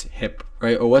what's hip,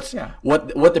 right, or what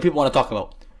the people want to talk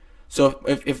about. So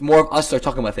if more of us start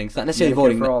talking about things, not necessarily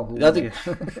voting,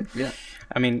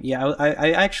 I mean,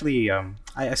 I actually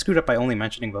I screwed up by only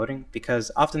mentioning voting,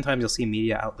 because oftentimes you'll see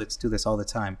media outlets do this all the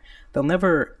time. They'll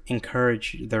never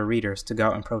encourage their readers to go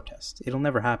out and protest. It'll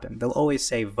never happen. They'll always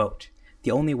say vote.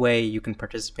 The only way you can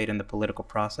participate in the political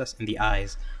process in the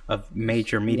eyes of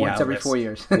major media outlets. Once every 4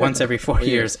 years. Once every 4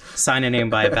 years, sign a name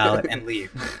by a ballot and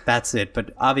leave. That's it.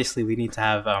 But obviously we need to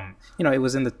have, it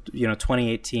was in the,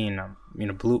 2018,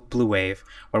 blue wave,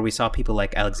 where we saw people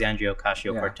like Alexandria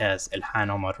Ocasio-Cortez,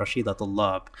 Ilhan Omar, Rashida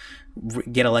Tlaib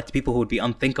get elected, people who would be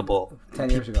unthinkable. 10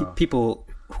 years ago. People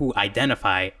who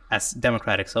identify as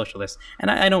democratic socialists.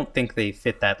 And I don't think they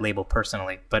fit that label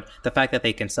personally, but the fact that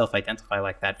they can self-identify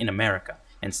like that in America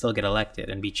and still get elected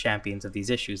and be champions of these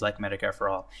issues like Medicare for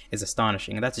All is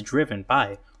astonishing. And that's driven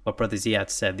by what Brother Zeyad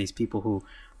said, these people who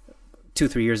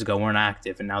 2-3 years ago weren't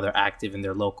active, and now they're active in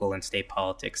their local and state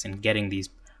politics and getting these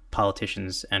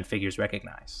politicians and figures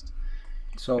recognized.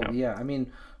 So, yeah, I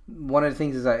mean, one of the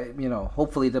things is that,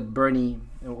 hopefully the Bernie,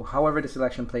 however this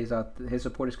election plays out, his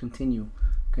supporters continue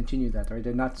that, right?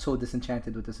 They're not so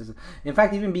disenchanted with the system. In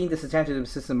fact, even being disenchanted with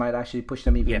the system might actually push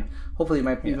them even, hopefully it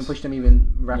might even push them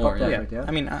even wrap up that effort, yeah?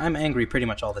 I mean, I'm angry pretty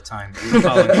much all the time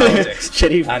following politics.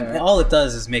 Sherif. All it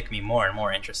does is make me more and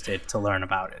more interested to learn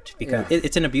about it, because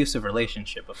it's an abusive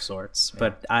relationship of sorts,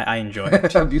 but I enjoy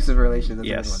it. Abusive relationship,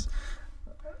 that's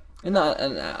a good one.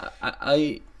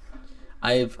 And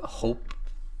I have hope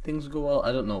things go well.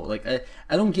 I don't know. Like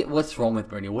I don't get what's wrong with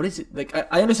Bernie. What is it? Like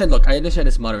I understand. Look, I understand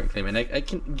this moderate claim, and I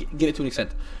can get it to an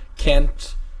extent.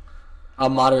 Can't a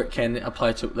moderate can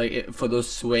apply to for those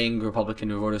swaying Republican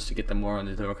voters to get them more on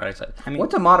the Democratic side? I mean,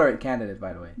 what's a moderate candidate,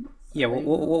 by the way? Yeah.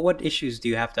 What issues do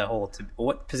you have to hold to?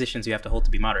 What positions do you have to hold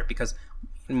to be moderate? Because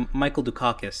Michael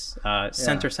Dukakis,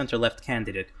 center left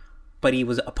candidate, but he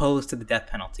was opposed to the death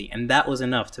penalty, and that was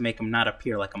enough to make him not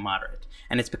appear like a moderate.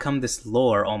 And it's become this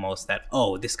lore almost that,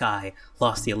 this guy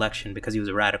lost the election because he was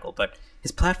a radical, but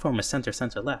his platform was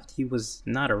center left. He was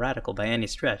not a radical by any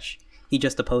stretch. He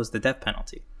just opposed the death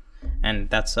penalty, and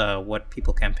that's what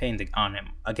people campaigned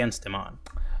against him on.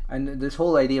 And this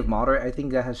whole idea of moderate, I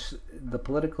think that the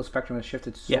political spectrum has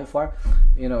shifted so far.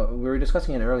 We were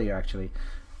discussing it earlier, actually.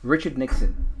 Richard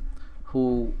Nixon,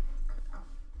 who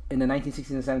in the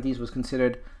 1960s and 70s was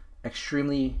considered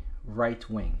extremely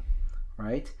right-wing,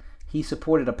 right? He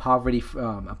supported a poverty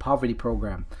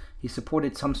program. He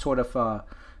supported some sort of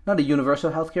not a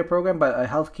universal healthcare program, but a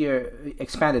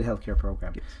expanded healthcare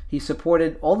program. Yes. He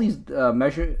supported all these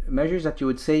measures that you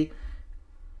would say,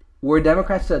 were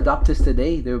Democrats to adopt this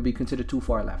today, they would be considered too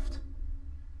far left.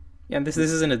 Yeah, and this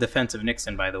isn't a defense of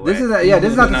Nixon, by the way. This is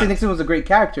not to say Nixon was a great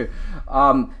character.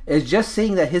 It's just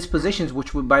saying that his positions,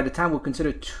 which would by the time were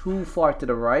considered too far to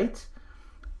the right,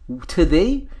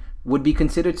 today would be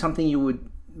considered something you would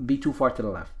be too far to the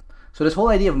left. So this whole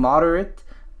idea of moderate,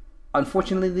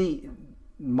 unfortunately,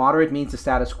 moderate means the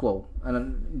status quo,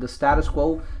 and the status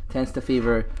quo tends to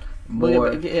favor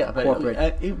more corporate.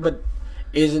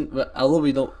 Although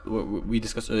we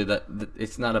discussed earlier that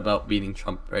it's not about beating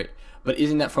Trump, right? But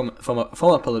isn't that from a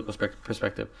political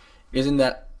perspective? Isn't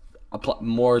that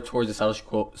more towards the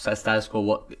status quo?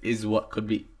 What could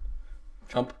be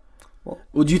Trump?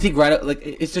 Well, do you think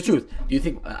it's the truth? Do you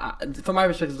think, from my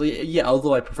perspective,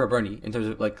 although I prefer Bernie in terms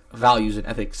of values and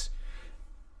ethics,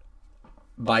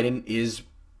 Biden is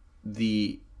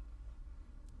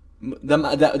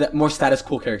that more status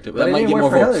quo character. That might get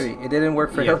more votes. It didn't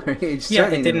work for Hillary.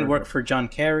 It didn't work for John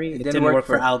Kerry. It didn't work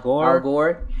for Al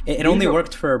Gore. It only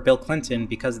worked for Bill Clinton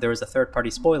because there was a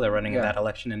third-party spoiler running in that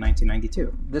election in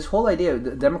 1992. This whole idea,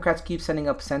 the Democrats keep sending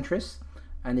up centrists,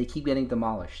 and they keep getting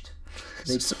demolished.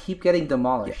 Keep getting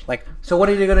demolished. So what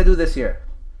are they going to do this year?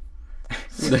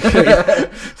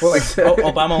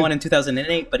 Obama won in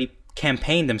 2008, but he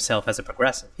campaigned himself as a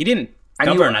progressive. He didn't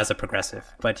govern as a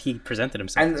progressive, but he presented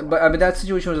himself. But I mean, that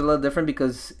situation was a little different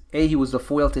because he was the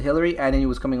foil to Hillary, and then he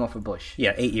was coming off of Bush.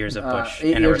 Yeah, 8 years of Bush.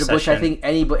 8 years of Bush. I think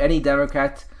any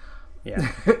Democrat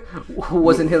who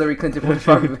wasn't Hillary Clinton would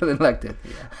probably been elected.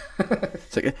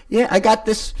 I got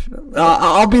this.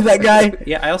 I'll be that guy.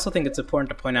 Yeah, I also think it's important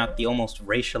to point out the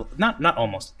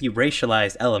the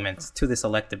racialized elements to this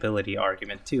electability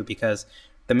argument too, because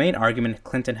the main argument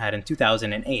Clinton had in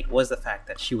 2008 was the fact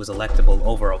that she was electable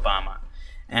over Obama.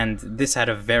 And this had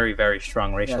a very, very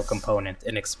strong racial component,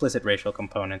 an explicit racial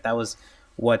component. That was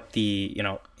what the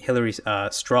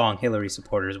strong Hillary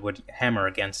supporters would hammer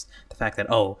against, the fact that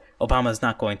Obama's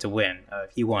not going to win.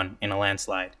 He won in a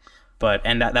landslide,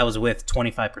 and that was with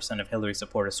 25% of Hillary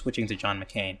supporters switching to John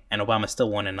McCain, and Obama still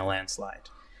won in a landslide.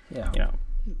 Yeah,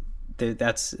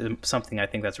 that's something I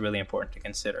think that's really important to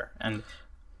consider. And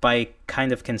by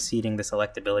kind of conceding this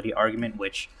electability argument,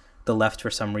 which the left for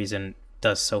some reason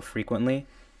does so frequently,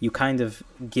 you kind of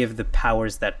give the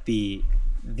powers that be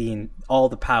all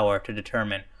the power to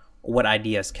determine what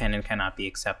ideas can and cannot be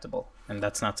acceptable, and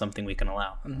that's not something we can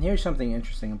allow. And here's something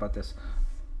interesting about this.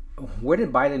 Where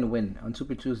did Biden win on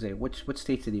Super Tuesday? Which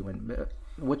states did he win?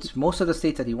 Most of the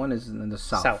states that he won is in the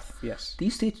South. South, yes.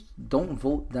 These states don't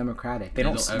vote Democratic. They're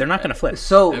not going to flip.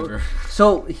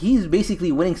 So he's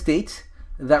basically winning states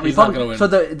that Republican. So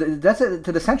that's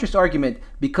to the centrist argument,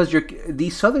 because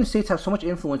these southern states have so much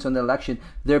influence on the election.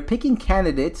 They're picking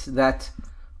candidates that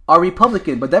are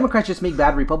Republican, but Democrats just make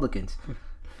bad Republicans,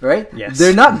 right? Yes.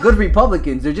 They're not good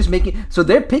Republicans. They're just making so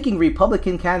they're picking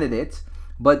Republican candidates,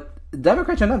 but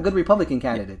Democrats are not good Republican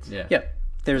candidates. Yeah.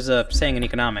 There's a saying in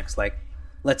economics, like,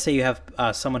 let's say you have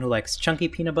someone who likes chunky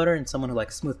peanut butter and someone who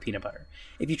likes smooth peanut butter.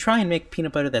 If you try and make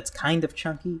peanut butter that's kind of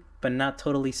chunky but not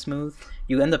totally smooth,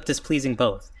 you end up displeasing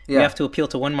both. You have to appeal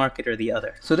to one market or the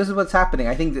other. So this is what's happening.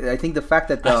 I think the fact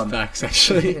that facts,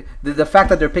 actually. the fact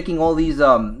that they're picking all these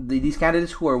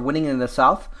candidates who are winning in the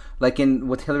South, like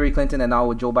with Hillary Clinton and now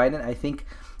with Joe Biden, I think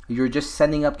you're just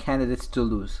sending up candidates to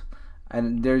lose,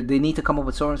 and they need to come up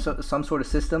with some sort of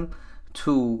system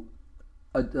to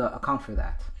account for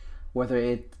that. Whether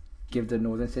it give the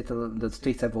northern states, the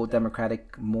states that vote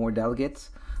Democratic, more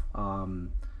delegates.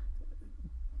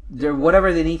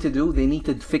 Whatever they need to do, they need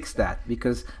to fix that,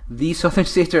 because these southern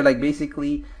states are like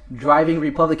basically driving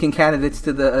Republican candidates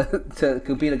to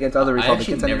compete against other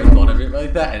Republicans. I actually never thought of it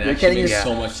like that, and They're it actually getting makes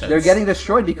so much sense. They're getting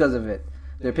destroyed because of it.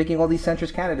 They're picking all these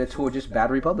centrist candidates who are just bad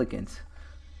Republicans.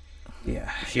 Yeah,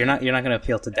 you're not going to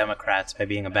appeal to Democrats by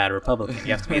being a bad Republican.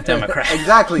 You have to be a Democrat.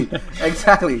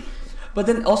 Exactly. But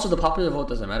then also the popular vote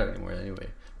doesn't matter anymore anyway.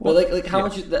 Well, like how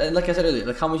much? Like I said earlier,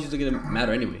 like how much is it going to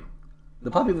matter anyway? The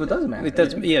popular vote doesn't matter. It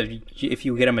does. Yeah, if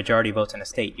you get a majority of votes in a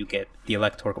state, you get the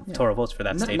electoral votes for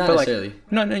that state. Not but necessarily.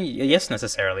 No, yes,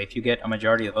 necessarily. If you get a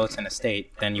majority of votes in a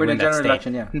state, then you win that state.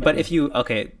 Election, yeah. But if you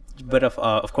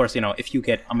of course, if you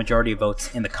get a majority of votes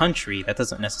in the country, that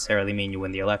doesn't necessarily mean you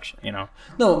win the election.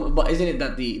 No, but isn't it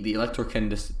that the elector can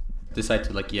decide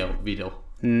to veto?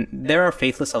 There are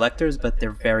faithless electors, but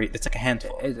they're it's like a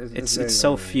handful. It's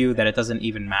so few that it doesn't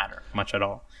even matter much at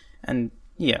all. And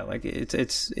yeah, like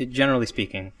it's generally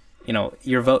speaking,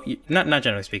 your vote. Not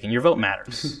generally speaking, your vote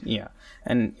matters. Yeah,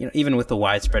 and even with the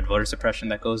widespread voter suppression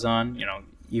that goes on,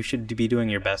 you should be doing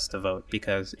your best to vote,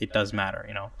 because it does matter.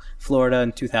 Florida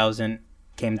in 2000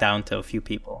 came down to a few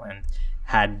people, and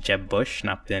had Jeb Bush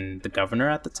not been the governor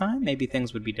at the time, maybe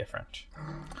things would be different.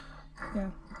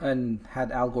 Yeah, and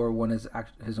had Al Gore won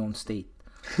his own state.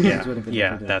 Yeah, I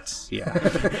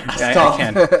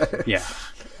can't. Yeah.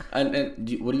 And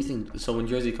what do you think? So when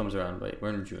Jersey comes around, right?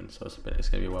 We're in June, so it's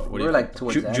gonna be what? We're like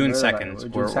towards the end. June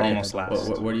 2nd. We're almost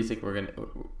last. Where do you think we're gonna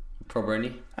pro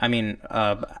Bernie? I mean,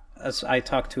 as I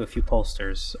talked to a few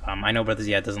pollsters. I know Brother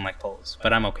Zeyad doesn't like polls,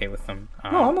 but I'm okay with them.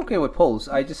 No, I'm okay with polls.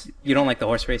 You don't like the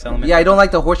horse race element? Yeah, I don't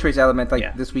like the horse race element. Like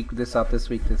Yeah. this week, this.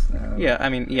 Yeah, I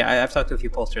mean, I've talked to a few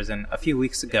pollsters, and a few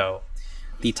weeks ago,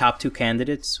 the top two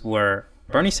candidates were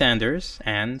Bernie Sanders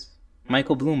and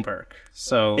Michael Bloomberg.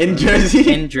 So in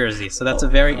Jersey. So that's a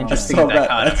very interesting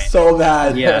dichotomy. That's so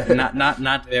bad. Yeah,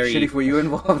 not very. Sherif, were you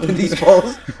involved in these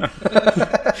polls?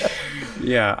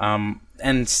 Yeah.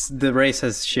 And the race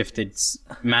has shifted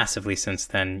massively since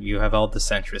then. You have all the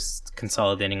centrists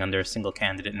consolidating under a single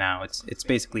candidate now. It's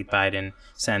basically Biden,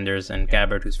 Sanders, and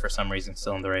Gabbard, who's for some reason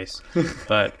still in the race.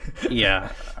 But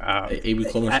yeah, Amy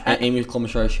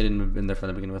Klobuchar shouldn't have been there from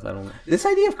the beginning with. I don't know. This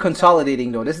idea of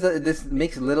consolidating, though, this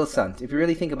makes little sense. If you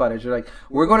really think about it, you're like,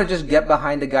 we're going to just get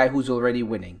behind the guy who's already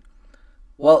winning.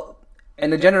 Well, in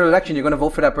the general election, you're going to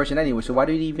vote for that person anyway. So why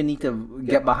do you even need to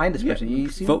get behind this person? You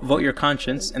see? Vote your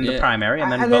conscience in the primary,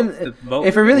 and then vote.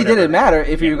 If it really didn't matter,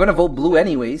 if you're going to vote blue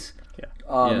anyways,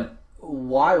 Yeah.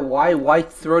 why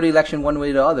throw the election one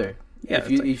way or the other? Yeah, if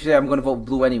you say I'm going to vote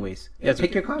blue anyways, Yeah,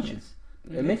 pick your conscience.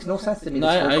 It makes no sense to me. No,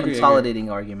 This I whole agree,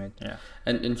 consolidating argument. Yeah.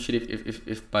 And shit,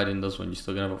 if Biden does win, you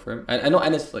still gonna vote for him? I know,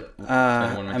 and it's like,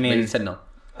 I mean, he said no.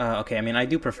 Okay, I mean, I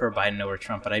do prefer Biden over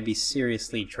Trump, but I'd be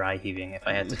seriously dry heaving if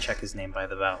I had to check his name by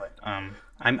the ballot.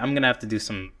 I'm gonna have to do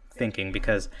some thinking,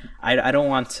 because I don't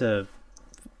want to,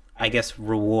 I guess,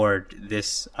 reward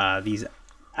these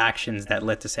actions that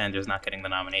led to Sanders not getting the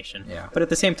nomination. Yeah. But at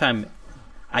the same time,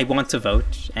 I want to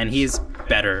vote, and he is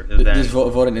better than. Just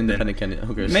vote an independent candidate.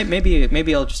 Who cares?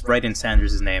 Maybe I'll just write in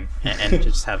Sanders' name and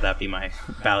just have that be my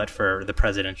ballot for the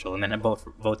presidential, and then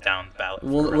vote down the ballot.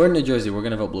 Well, we're in New Jersey. We're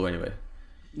gonna vote blue anyway.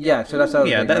 Yeah, so that's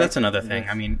that's another thing.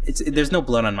 I mean, there's no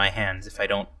blood on my hands if I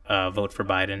don't vote for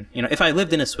Biden. If I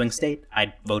lived in a swing state,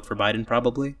 I'd vote for Biden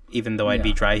probably, even though I'd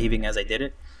be dry heaving as I did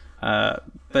it.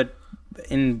 But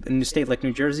in a state like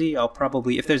New Jersey, I'll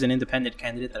probably, if there's an independent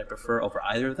candidate that I prefer over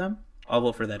either of them, I'll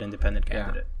vote for that independent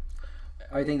candidate.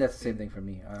 I think that's the same thing for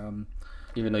me.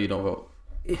 Even though you don't vote.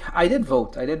 I did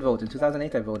vote. In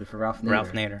 2008, I voted for Ralph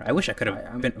Nader. I wish I could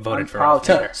have voted for proud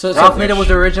Ralph to- Nader. Ralph Nader was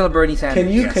the original Bernie Sanders.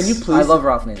 Can you please? I love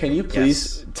Ralph Nader. Can you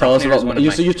please tell Ralph us Nader's about? one of my-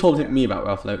 So you told me about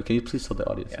Ralph Nader. Can you please tell the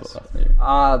audience about Ralph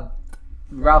Nader?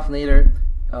 Ralph Nader,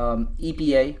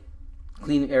 EPA,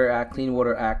 Clean Air Act, Clean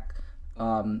Water Act,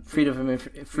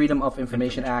 Freedom of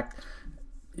Information Act.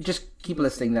 Just keep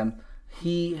listing them.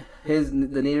 The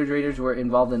native traders were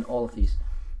involved in all of these.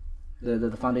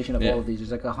 The foundation of all of these.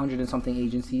 There's like 100 and something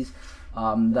agencies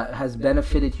that has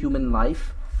benefited human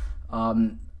life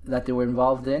that they were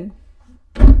involved in.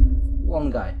 One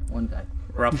guy.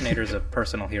 Ralph Nader's a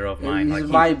personal hero of mine. He's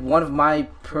one of my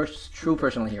true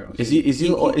personal heroes. Is he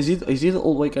the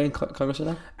old white guy in Congress right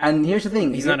now? And here's the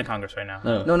thing: he's not in Congress right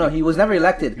now. No, he was never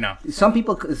elected. No. Some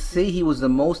people say he was the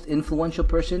most influential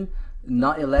person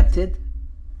not elected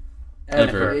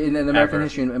ever in American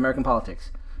history, in American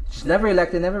politics. Just never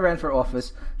elected, never ran for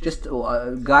office. Just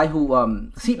a guy who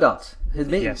seatbelts. His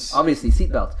name, obviously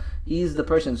seatbelts. He's the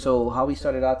person. So how he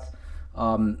started out.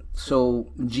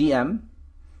 So GM.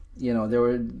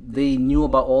 They knew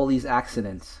about all these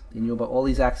accidents. They knew about all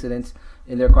these accidents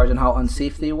in their cars and how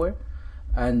unsafe they were,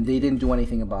 and they didn't do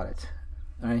anything about it.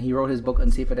 And he wrote his book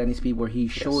Unsafe at Any Speed, where he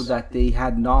showed that they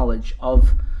had knowledge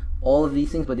of all of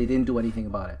these things, but they didn't do anything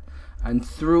about it. And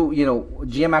through,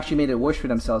 GM actually made it worse for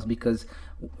themselves because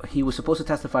he was supposed to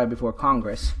testify before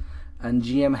Congress, and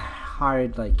GM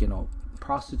hired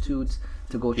prostitutes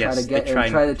to go try to get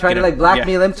him, try to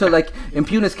blackmail him to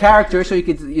impugn his character so he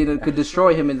could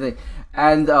destroy him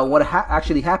and what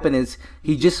actually happened is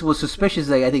he just was suspicious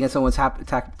I think someone's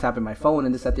tapping my phone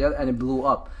and this that the other, and it blew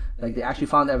up. They actually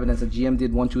found evidence that GM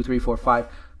did 1 2 3 4 5.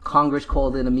 Congress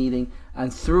called in a meeting,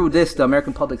 and through this the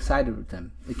American public sided with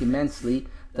him immensely,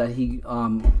 that he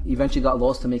eventually got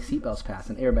laws to make seatbelts pass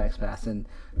and airbags pass and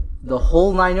the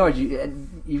whole 9 yards. If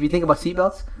you think about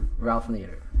seatbelts, Ralph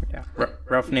Nader. Yeah,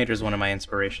 Ralph Nader is one of my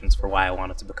inspirations for why I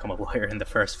wanted to become a lawyer in the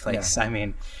first place. Yeah. I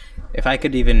mean, if I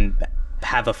could even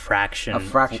have a fraction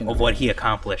of what he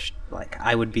accomplished,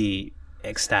 I would be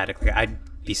ecstatic. I'd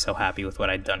be so happy with what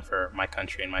I'd done for my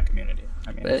country and my community.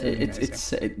 I mean,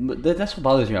 that's what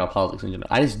bothers me about politics in general.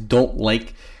 I just don't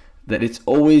like that it's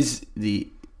always the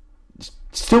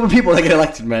stupid people that get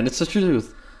elected, man. It's such the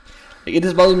truth. It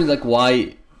just bothers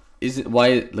me.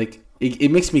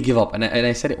 It makes me give up, and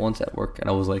I said it once at work, and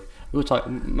I was like, we were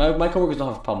talking. My coworkers don't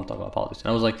have a problem talking about politics, and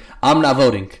I was like, I'm not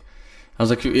voting. I was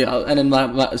like, yeah, and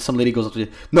then some lady goes up to me,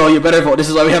 no, you better vote. This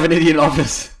is why we have an idiot in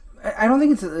office. I don't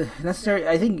think it's necessary.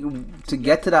 I think to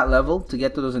get to that level, to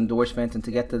get to those endorsements, and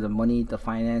to get to the money, the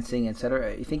financing,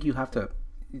 etc., I think you have to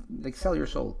sell your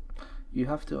soul. You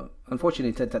have to,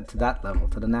 unfortunately, to that level,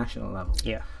 to the national level.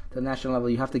 Yeah. The national level,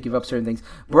 you have to give up certain things.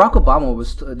 Barack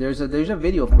Obama there's a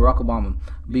video of Barack Obama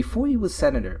before he was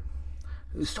senator.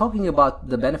 He was talking about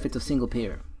the benefits of single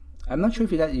payer. I'm not sure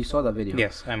if you saw that video.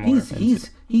 Yes, I'm aware.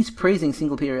 He's praising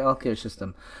single payer healthcare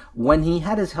system. When he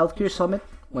had his healthcare summit,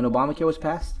 when Obamacare was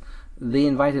passed, they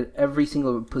invited every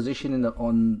single position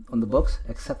on the books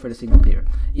except for the single payer,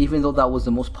 even though that was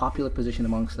the most popular position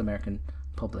amongst the American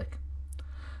public.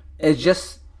 It's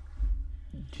just.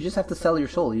 You just have to sell your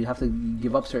soul. You have to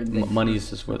give up certain things. Money is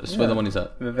just where the money's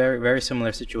at. A very, very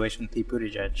similar situation with Pete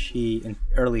Buttigieg. In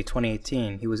early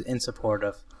 2018, he was in support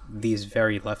of these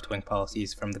very left-wing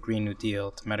policies, from the Green New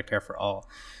Deal to Medicare for all.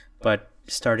 But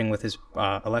starting with his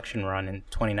election run in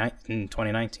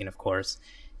 2019, of course,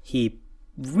 he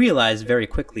realized very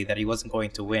quickly that he wasn't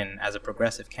going to win as a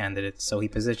progressive candidate, so he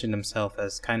positioned himself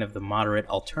as kind of the moderate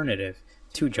alternative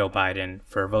to Joe Biden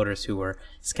for voters who were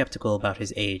skeptical about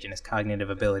his age and his cognitive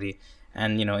ability.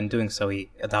 And, in doing so, he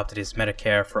adopted his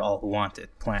Medicare for all who want it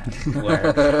plan,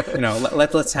 where,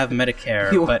 let's have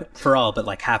Medicare, but for all,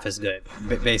 but half as good,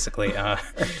 basically.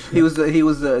 He was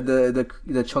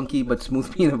the chunky but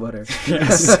smooth peanut butter.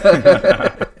 Yes.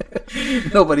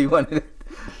 Nobody wanted it.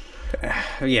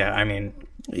 Yeah, I mean,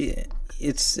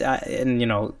 it's and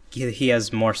he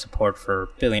has more support from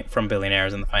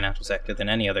billionaires in the financial sector than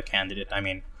any other candidate. I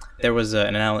mean, there was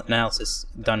an analysis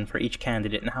done for each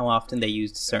candidate and how often they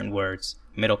used certain words: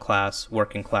 middle class,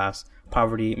 working class,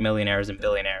 poverty, millionaires, and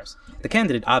billionaires. The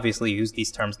candidate obviously used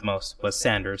these terms the most was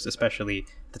Sanders, especially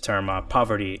the term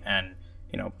poverty and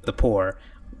the poor.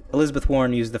 Elizabeth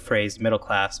Warren used the phrase middle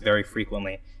class very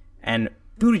frequently, and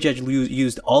Buttigieg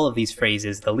used all of these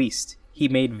phrases the least. He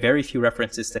made very few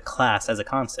references to class as a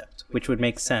concept, which would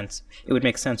make sense. It would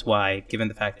make sense why, given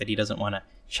the fact that he doesn't want to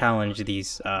challenge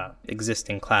these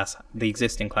existing class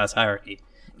hierarchy,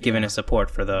 given his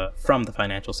support from the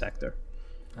financial sector.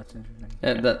 That's interesting.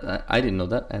 That I didn't know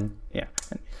that. And yeah.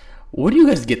 Where do you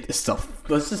guys get this stuff?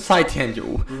 Let's just side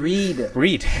tangent. Read.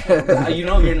 You're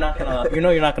not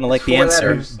gonna like the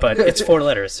answer, but it's 4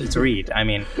 letters. It's read. I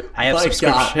mean, I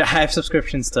have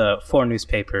subscriptions to 4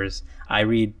 newspapers. I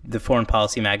read the Foreign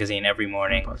Policy magazine every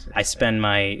morning. I spend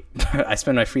my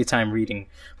free time reading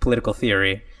political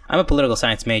theory. I'm a political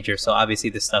science major, so obviously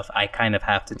this stuff I kind of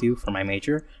have to do for my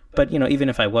major. But even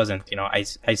if I wasn't,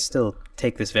 I still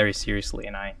take this very seriously,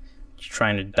 and I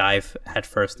trying to dive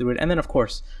headfirst through it. And then, of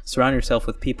course, surround yourself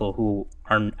with people who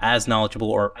are as knowledgeable,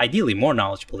 or ideally more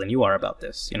knowledgeable than you are about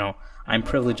this. You know, I'm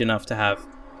privileged enough to have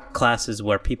classes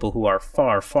where people who are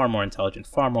far, far more intelligent,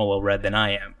 far more well-read than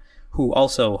I am, who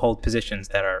also hold positions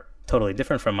that are totally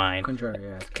different from mine,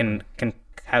 can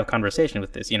have conversation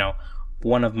with this. You know,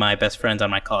 one of my best friends on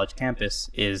my college campus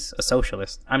is a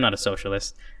socialist. I'm not a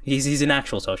socialist. He's an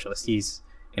actual socialist. He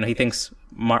thinks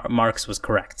Marx was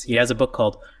correct. He has a book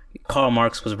called Karl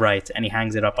Marx Was Right, and he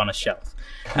hangs it up on a shelf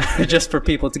just for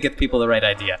people to get people the right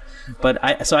idea. But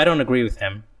I don't agree with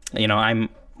him. You know, I'm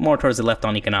more towards the left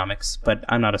on economics, but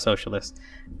I'm not a socialist.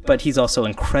 But he's also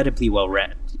incredibly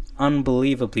well-read,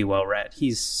 unbelievably well-read.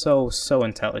 He's so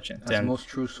intelligent. As most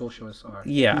true socialists are.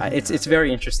 Yeah, it's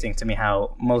very interesting to me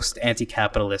how most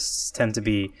anti-capitalists tend to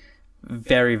be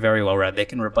very, very well-read. They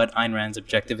can rebut Ayn Rand's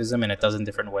objectivism in a dozen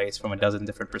different ways from a dozen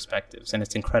different perspectives, and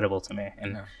it's incredible to me.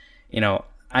 And, you know,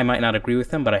 I might not agree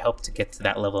with him, but I hope to get to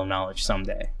that level of knowledge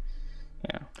someday.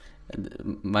 Yeah.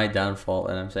 My downfall,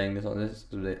 and I'm saying this on this,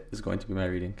 is going to be my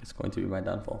reading. It's going to be my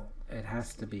downfall. It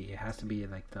has to be. It has to be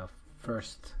like the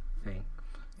first thing.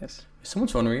 Yes. Is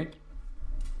someone's phone ringing?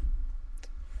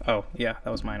 Oh, yeah, that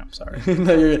was mine. I'm sorry.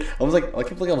 No, you're good. I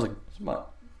kept looking. I was like,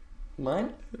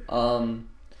 mine?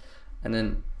 And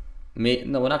then,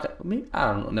 no, we're not.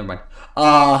 I don't know. Never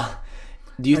mind.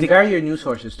 Do you think vary your news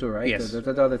sources too, right? Yes. That's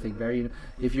the other thing.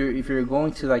 If you're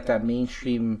going to like that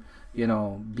mainstream, you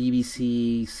know,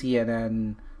 BBC,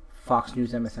 CNN, Fox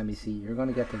News, MSNBC, you're going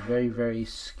to get a very, very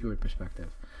skewed perspective.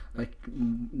 Like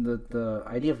the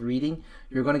idea of reading,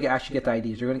 you're going to actually get the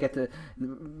ideas. You're going to get the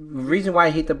reason why I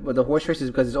hate the horse race is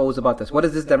because it's always about this. What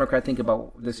does this Democrat think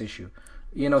about this issue?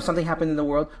 You know, something happened in the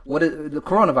world. What is the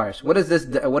coronavirus? What is this?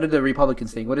 What did the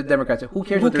Republicans think? What did the Democrats think? Who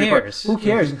cares? Who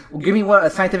cares? Give me what a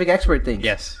scientific expert thinks.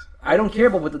 Yes. I don't care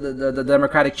about what the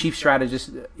Democratic chief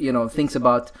strategist, you know, thinks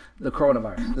about the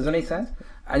coronavirus. Does that make sense?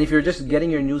 And if you're just getting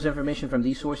your news information from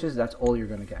these sources, that's all you're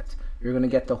going to get. You're going to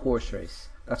get the horse race.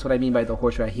 That's what I mean by the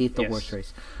horse race. I hate the horse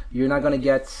race. You're not going to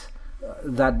get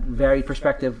that varied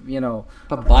perspective, you know.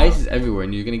 But bias is everywhere,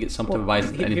 and you're going to get some type of bias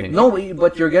in anything. No,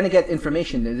 but you're going to get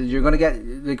information. You're going to get,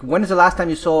 like, when is the last time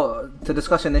you saw, to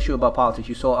discuss an issue about politics,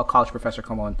 you saw a college professor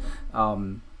come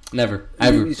on? Never,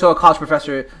 ever. You saw a college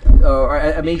professor or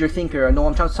a major thinker, or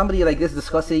Noam Chomsky, somebody like this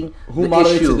discussing who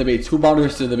moderates the debates. Who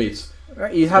moderates the debates?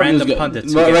 Right, you have random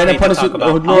pundits. Random pundits who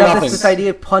know nothing. This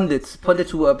idea of pundits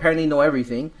who apparently know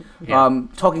everything,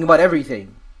 talking about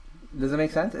everything. Does it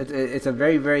make sense? It's a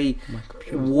very, very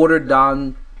watered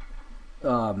down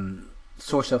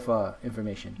source of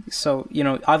information. So, you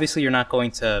know, obviously you're not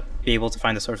going to be able to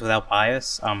find the source without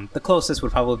bias. The closest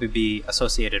would probably be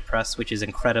Associated Press, which is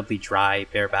incredibly dry,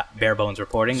 bare bones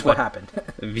reporting. That's what happened.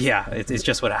 Yeah, it's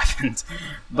just what happened.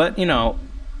 But, you know,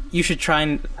 you should try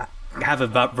and have a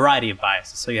variety of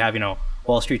biases. So you have, you know,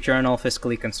 Wall Street Journal,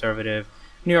 fiscally conservative,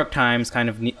 New York Times, kind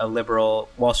of a liberal,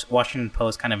 Washington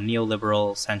Post, kind of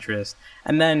neoliberal, centrist,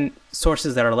 and then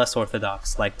sources that are less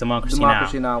orthodox, like Democracy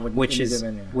Now! Which is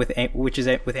with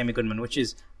Amy Goodman, which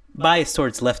is biased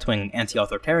towards left-wing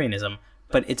anti-authoritarianism,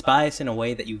 but it's biased in a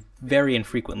way that you very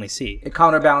infrequently see. It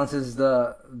counterbalances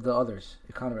the others.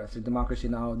 It counterbalances Democracy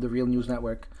Now!, the Real News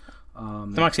Network.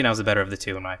 Democracy Now! Is the better of the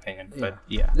two, in my opinion. But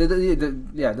yeah,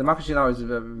 Democracy Now! Is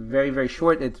very, very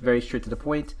short. It's very straight to the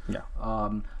point. Yeah.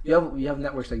 You have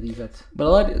networks like these that.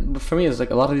 But for me, it's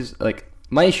like a lot of these, like,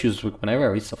 my issues whenever I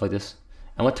read stuff like this,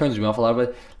 and what turns me off a lot of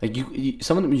it, like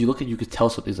some of them you look at, you could tell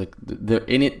something's like they're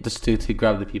in it just to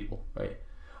grab the people, right?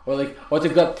 Or to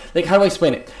grab, like, how do I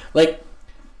explain it? Like,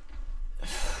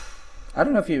 I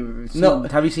don't know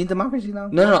if have you seen Democracy Now?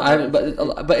 No.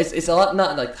 But it's a lot.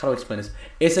 Not like, how do I explain this?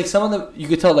 It's like some of them you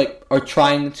could tell like are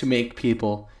trying to make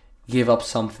people give up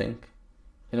something,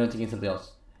 in order to get something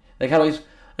else. Like, how do I?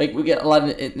 Like, we get a lot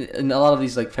in a lot of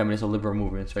these like feminist or liberal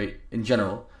movements, right? In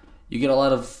general, you get a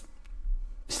lot of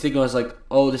stigmas like,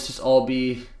 oh, this just all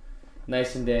be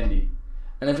nice and dandy,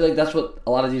 and I feel like that's what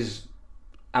a lot of these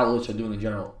outlets are doing in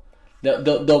general.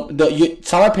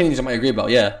 Some opinions I might agree about,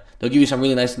 yeah. They'll give you some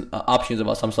really nice options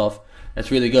about some stuff that's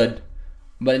really good,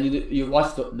 but you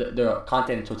watch their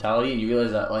content in totality and you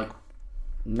realize that, like,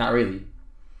 not really.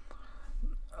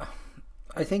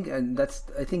 I think that's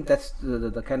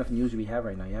the kind of news we have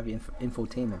right now. You have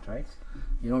infotainment, right?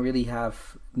 You don't really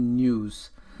have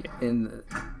news in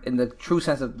the true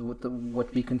sense of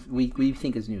what we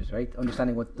think is news, right?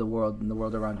 Understanding what the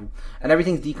world around you, and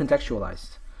everything's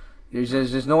decontextualized.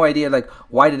 There's no idea, like,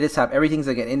 why did this happen? Everything's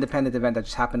like an independent event that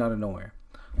just happened out of nowhere.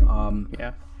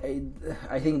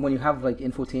 I think when you have like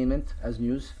infotainment as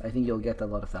news, I think you'll get a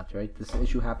lot of that, right? This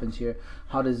issue happens here.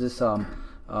 How does this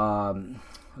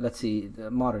let's see,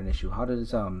 the modern issue. How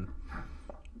does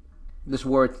this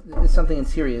war is something in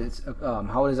Syria?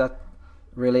 How is that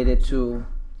related to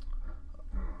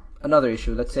another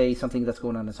issue? Let's say something that's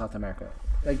going on in South America.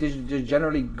 Like there's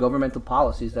generally governmental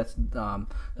policies that's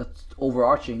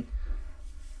overarching.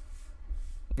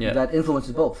 Yeah. That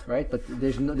influences both, right? But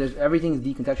there's everything is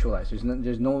decontextualized.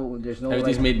 There's no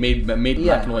everything's made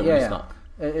black and white when it's not.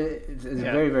 It's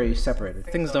very, very separated.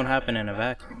 Things don't happen in a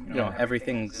vacuum. You know,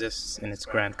 everything exists in its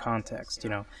grand context. You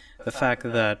know, the fact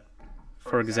that,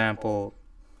 for example,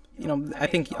 you know, I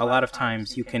think a lot of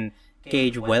times you can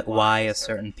gauge why a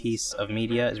certain piece of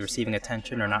media is receiving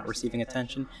attention or not receiving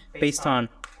attention based on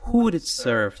who would it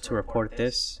serve to report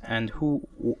this and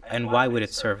why would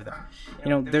it serve them. You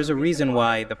know, there's a reason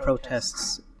why the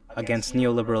protests against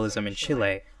neoliberalism in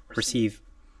Chile receive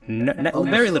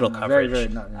very little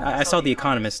coverage. I saw The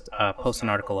Economist post an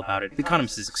article about it. The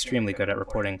Economist is extremely good at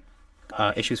reporting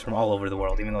issues from all over the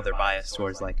world, even though they're biased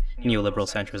towards like neoliberal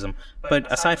centrism. But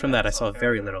aside from that, I saw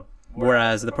very little.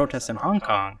 Whereas the protests in Hong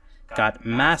Kong got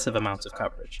massive amounts of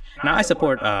coverage. Now, I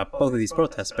support both of these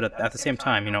protests, but at the same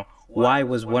time, you know, why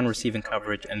was one receiving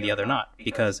coverage and the other not?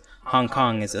 Because Hong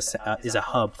Kong is a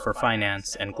hub for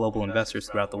finance and global investors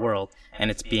throughout the world,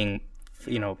 and it's being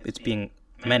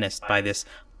menaced by this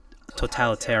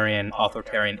totalitarian,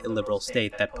 authoritarian, illiberal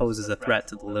state that poses a threat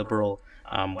to the liberal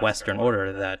Western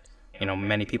order that, you know,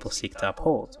 many people seek to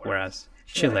uphold. Whereas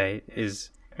Chile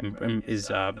is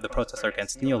the protester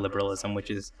against neoliberalism, which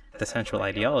is the central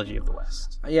ideology of the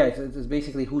West. Yeah, it's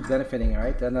basically who's benefiting,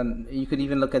 right? And then you could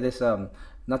even look at this,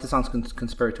 not to sound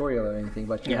conspiratorial or anything,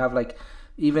 but you have like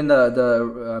even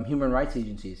the human rights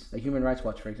agencies, like Human Rights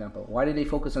Watch, for example. Why do they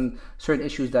focus on certain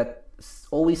issues that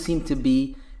always seem to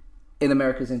be in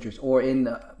America's interest or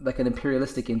in like an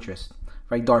imperialistic interest,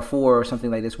 like Darfur or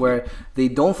something like this, where they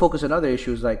don't focus on other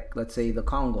issues like, let's say, the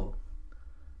Congo,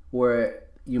 where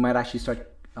you might actually start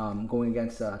going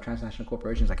against transnational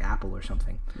corporations like Apple or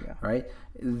something, right?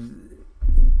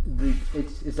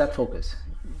 It's that focus,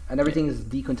 and everything is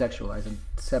decontextualized and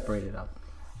separated out.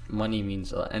 Money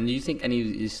means a lot. And do you think any of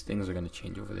these things are going to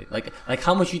change over there? Like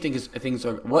how much do you think things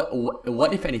are?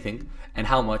 What if anything, and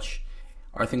how much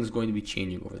are things going to be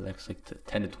changing over the next like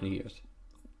 10 to 20 years?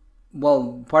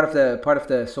 Well, part of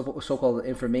the so-called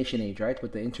information age, right?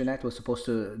 With the internet was supposed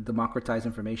to democratize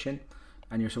information.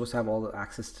 And you're supposed to have all the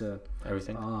access to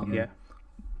everything.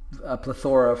 A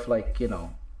plethora of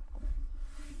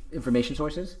information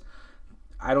sources.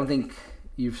 I don't think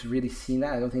you've really seen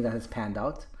that. I don't think that has panned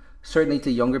out. Certainly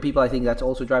to younger people, I think that's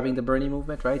also driving the Bernie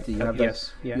movement, right? You have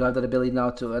you have that ability now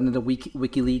to, and the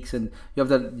WikiLeaks, and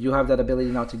you have that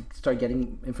ability now to start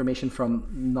getting information from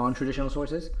non-traditional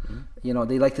sources. Mm-hmm. You know,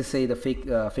 they like to say the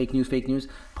fake news.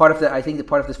 Part of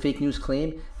this fake news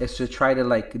claim is to try to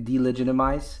like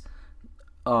delegitimize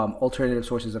alternative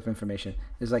sources of information.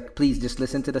 Is like, please just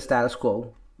listen to the status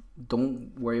quo,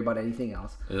 don't worry about anything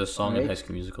else. There's a song in High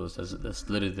School Musical that says that's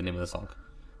literally the name of the song.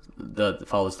 The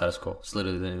follow the status quo. It's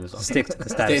literally the name of the song. Stick to the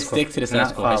status quo. Stick to the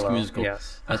status quo. High School Musical.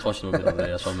 Yes. I was watching the movie the other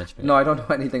day. That's what I'm mentioning. No, I don't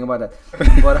know anything about that.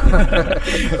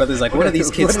 But but there's like, what are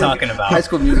these kids talking about? High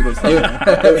School Musical stuff.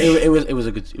 It was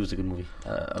a good movie.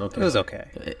 I don't care. It was okay.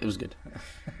 It was good.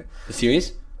 The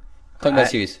series? Talking about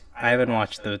series. I haven't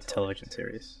watched the television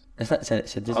series. It's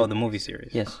not the movie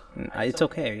series. Yes. It's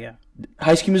okay, yeah.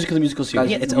 High School Musical, the musical series.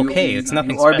 Yeah, it's okay. It's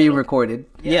nothing special. You are being special. Recorded.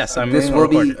 Yes, I'm this being will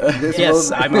recorded. Be.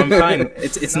 Yes, I'm fine.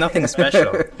 It's nothing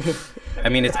special. I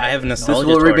mean, I have nostalgia.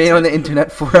 This will remain on the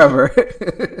internet forever.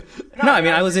 No, I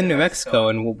mean, I was in New Mexico,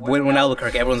 and when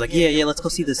Albuquerque, everyone's like, yeah, let's go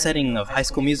see the setting of High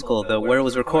School Musical, where it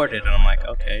was recorded, and I'm like,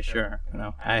 okay, sure.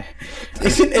 No,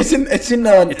 It's in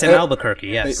Albuquerque.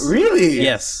 Yes. Really?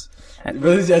 Yes.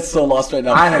 Really, that's so lost right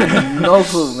now. I have no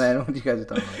clue, man, what you guys are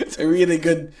talking about. It's a really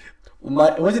good.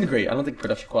 It wasn't great. I don't think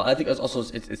production quality. I think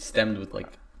it stemmed with like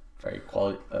very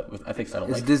quality. With ethics. I don't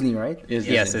it's like. Disney, right?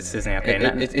 Yes, it's Disney. Okay.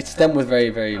 It's stemmed with very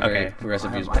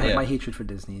progressive views. I have my hatred for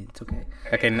Disney. It's okay.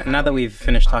 Okay, now that we've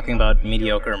finished talking about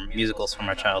mediocre musicals from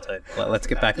our childhood, let's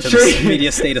get back to the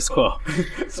media status quo.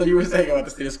 So you were saying about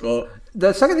the status quo.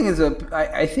 The second thing is,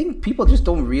 I think people just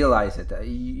don't realize it.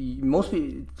 Most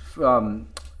people.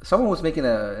 Someone was making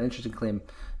an interesting claim.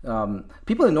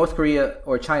 People in North Korea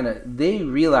or China, they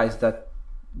realize that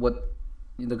what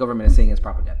the government is saying is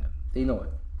propaganda. They know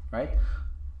it, right?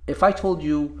 If I told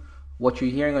you what you're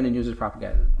hearing on the news is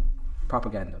propaganda,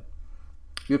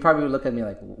 you'd probably look at me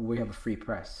like, we have a free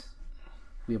press.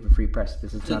 We have a free press.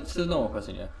 This is not... It's a normal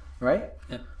question, yeah. Right?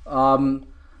 Yeah.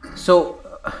 So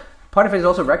part of it is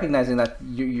also recognizing that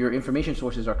your information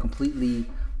sources are completely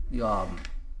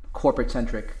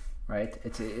corporate-centric. Right,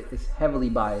 it's heavily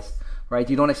biased. right?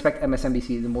 You don't expect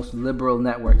MSNBC, the most liberal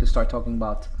network, to start talking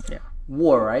about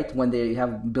war, right? When they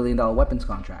have billion-dollar weapons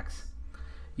contracts.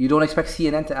 You don't expect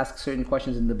CNN to ask certain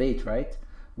questions in debate, right?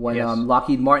 When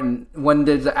Lockheed Martin, when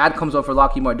there's an ad comes out for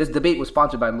Lockheed Martin, this debate was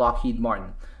sponsored by Lockheed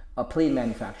Martin, a plane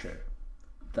manufacturer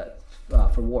that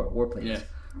for warplanes,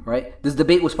 right? This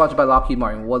debate was sponsored by Lockheed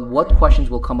Martin. What questions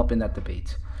will come up in that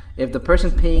debate? If the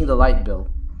person paying the light bill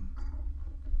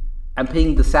and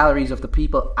paying the salaries of the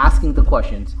people asking the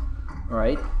questions,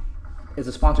 right, is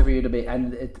a sponsor for your debate,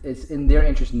 and it's in their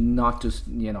interest not to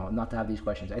have these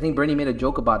questions. I think Bernie made a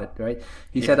joke about it, right?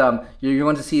 He said, you're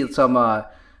going to see some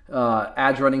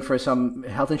ads running for some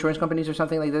health insurance companies or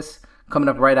something like this coming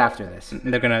up right after this.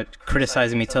 They're going to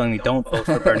criticize me, telling me don't vote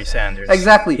for Bernie Sanders.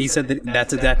 Exactly. He said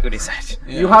that's exactly what he said.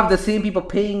 Yeah. You have the same people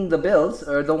paying the bills,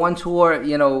 or the ones who are,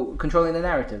 controlling the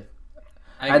narrative.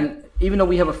 And even though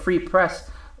we have a free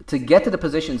press to get to the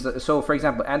positions, so for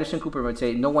example, Anderson Cooper would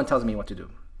say, no one tells me what to do.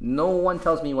 No one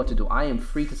tells me what to do. I am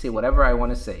free to say whatever I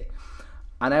want to say.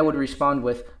 And I would respond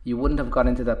with, you wouldn't have got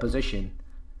into that position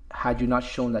had you not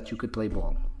shown that you could play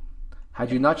ball.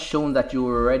 Had you not shown that you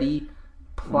were already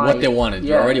playing what they wanted.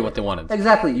 You're already what they wanted.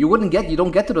 Exactly. You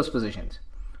don't get to those positions,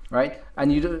 right?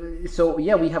 And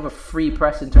we have a free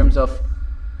press in terms of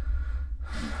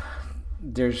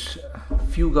there's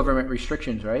few government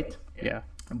restrictions, right? Yeah.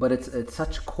 But it's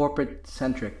such corporate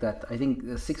centric that I think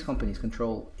the 6 companies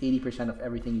control 80% of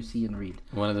everything you see and read.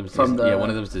 One of them is Disney. One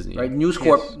of them is Disney. Right, News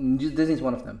Corp. Yes. Disney's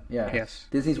one of them. Yeah. Yes.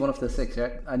 Disney's one of the 6.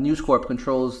 Right. News Corp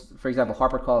controls, for example,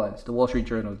 HarperCollins, the Wall Street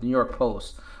Journal, the New York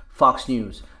Post, Fox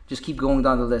News. Just keep going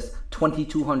down the list.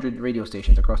 2,200 radio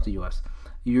stations across the U.S.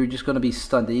 You're just going to be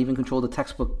stunned. They even control the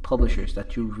textbook publishers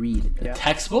that you read. The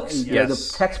textbooks? Yeah, the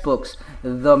textbooks,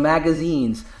 the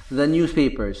magazines, the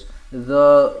newspapers,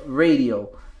 the radio.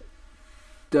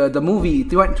 The movie,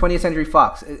 20th Century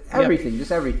Fox, everything,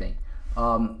 just everything.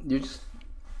 You're just,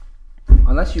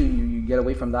 unless you get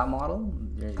away from that model,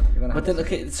 you're gonna. But then,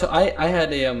 okay, so I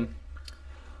had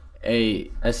a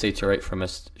essay to write for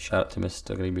Miss. Shout out to Miss.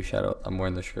 Still gonna be shout out. I'm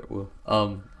wearing the shirt. Woo.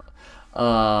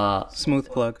 Smooth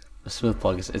plug. A smooth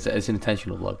plug. It's an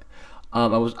intentional plug. How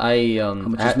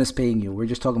much is Miss paying you? We're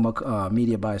just talking about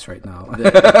media bias right now.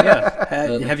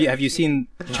 Have you seen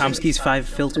Chomsky's 5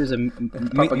 filters of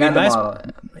propaganda bias?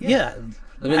 model? Yeah.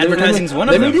 Advertising's one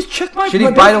of them. Let me just check my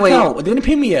Sherif, by the way, account. They didn't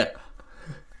pay me yet.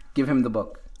 Give him the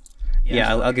book.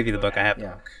 Yeah, I'll give you the book. I have.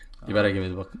 Yeah. You better give me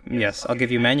the book. Yes, I'll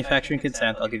give you manufacturing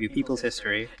consent. I'll give you people's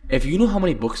history. If you knew how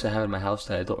many books I have in my house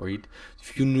that I don't read,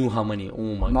 if you knew how many,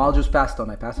 oh my Mal just passed on.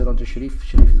 I passed it on to Sherif.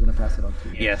 Sherif is going to pass it on to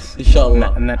you. Yes.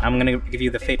 Inshallah. And then I'm going to give you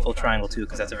the fateful triangle too,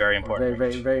 because that's a very important.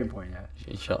 Very, very, very important. Yeah.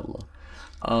 Inshallah.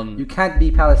 You can't be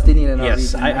Palestinian and not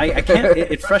yes, read. I can't.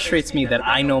 It frustrates me that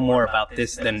I know more about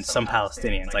this than some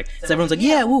Palestinians. Like, so everyone's like,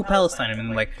 yeah, woo, Palestine. And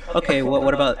I'm like, okay,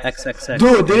 what about XXX?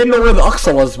 Dude, they didn't know where the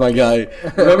Aqsa was, my guy.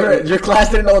 Remember, your class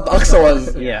didn't know what the Aqsa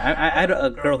was. Yeah, I had a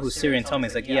girl who's Syrian tell me,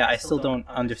 it's like, yeah, I still don't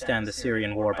understand the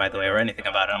Syrian war, by the way, or anything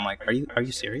about it. I'm like, are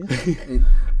you serious?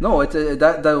 No, it's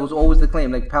that was always the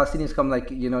claim. Like, Palestinians come, like,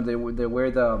 they wear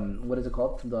the what is it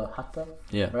called, the hatta,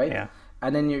 right? Yeah.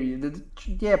 And then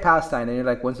you're Palestine, and you're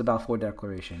like, when's the Balfour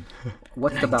Declaration?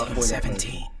 What's the Balfour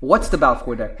Declaration? What's the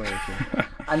Balfour Declaration?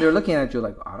 And they're looking at you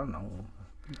like, I don't know.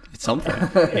 It's something.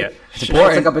 Yeah, it's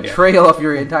important. It's like a betrayal of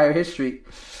your entire history.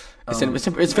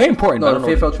 It's very important. No, the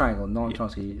Fairfield Triangle. Noam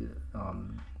Chomsky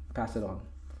passed it on.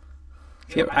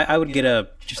 Yeah, I would get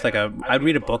I'd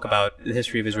read a book about the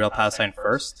history of Israel-Palestine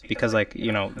first, because, like,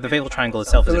 the Fatal Triangle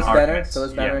itself is an argument.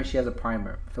 Phyllis Benner, she has a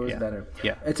primer. Phyllis Benner.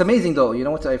 Yeah. It's amazing, though. You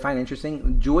know what I find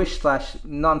interesting?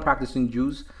 Jewish/non-practicing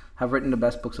Jews have written the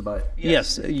best books about it.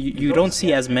 Yes, you don't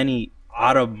see as many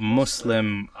Arab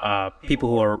Muslim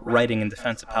people who are writing in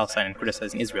defense of Palestine and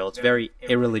criticizing Israel. It's very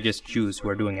irreligious Jews who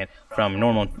are doing it, from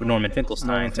Norman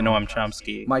Finkelstein to Noam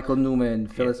Chomsky. Michael Newman,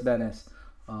 Phyllis Benner.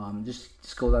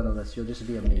 Just go down the list. You'll just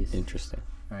be amazed. Interesting.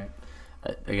 Right.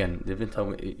 Again, they've been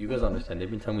telling me. You guys understand? They've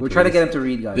been telling me. We're trying to get him to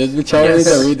read, guys. They've been telling me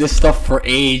to read this stuff for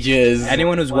ages.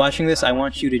 Anyone who's watching this, I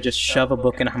want you to just shove a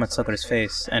book in Ahmed Sakar's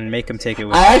face and make him take it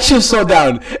with I actually am so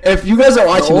down. If you guys are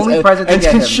watching this and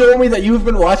can show me that you've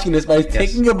been watching this by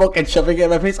taking a book and shoving it in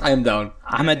my face, I am down.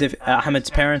 Ahmed's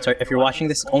parents, or if you're watching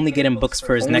this, only get him books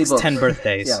for his next 10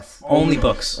 birthdays. Yes. Only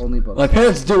books. Only books. My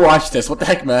parents do watch this. What the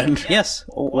heck, man? Yes.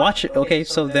 Watch it. Okay,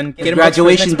 so then get him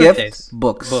graduation books for his next gift.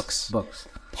 birthdays. Books.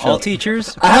 All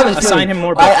teachers, I have assign him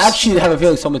more books. I actually have a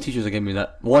feeling some of the teachers are giving me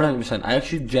that. 100%. I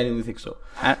actually genuinely think so.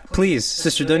 Please,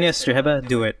 Sister Dunya, Sister Heba,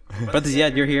 do it. Brother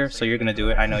Zeyad, you're here, so you're gonna do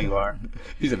it. I know you are.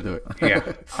 He's gonna do it.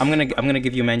 Yeah, I'm gonna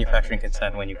give you manufacturing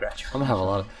consent when you graduate. I'm gonna have a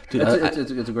lot of. Dude,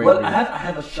 it's a great. Well, I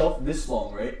have a shelf this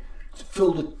long, right?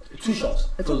 Filled with 2 shelves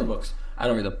filled with books. I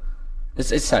don't read them.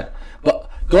 It's sad. But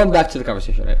going back to the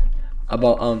conversation, right?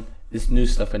 About this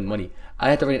news stuff and money. I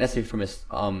had to write an essay for Miss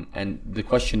and the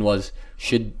question was,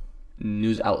 should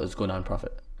news outlets go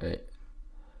nonprofit? Right?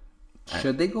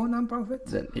 Should they go nonprofit?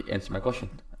 Then answer my question.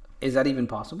 Is that even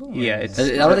possible? Yeah, I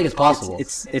don't think it's possible.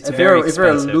 It's if very you're a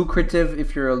expensive.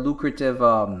 lucrative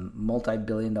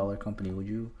multi-billion-dollar company, would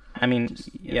you? I mean,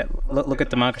 yeah. Look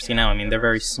at democracy now. I mean, they're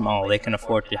very small. They can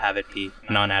afford to have it be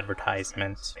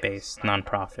non-advertisement based,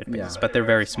 non-profit based, but they're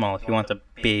very small. If you want a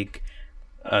big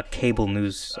cable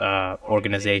news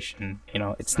organization,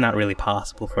 it's not really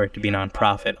possible for it to be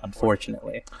non-profit,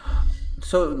 unfortunately.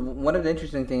 So one of the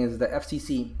interesting things is the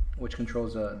FCC, which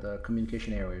controls the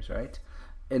communication airwaves, right?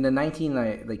 In the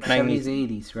 70s,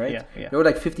 80s, right? Yeah. There were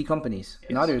like 50 companies.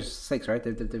 Yes. Now there's 6, right?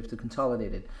 They've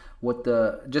consolidated.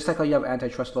 Just like how you have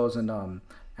antitrust laws and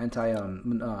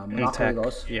monopoly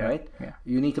laws, right? Yeah.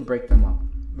 You need to break them up,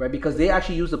 right? Because they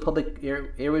actually use the public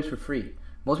airwaves for free.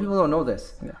 Most people don't know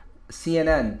this. Yeah.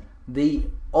 CNN, they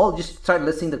all just start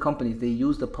listing the companies. They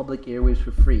use the public airwaves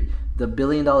for free. The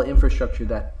billion-dollar infrastructure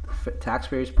that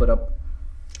taxpayers put up.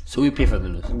 So we pay for the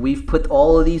news. We've put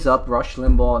all of these up. Rush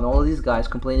Limbaugh and all of these guys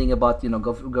complaining about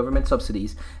government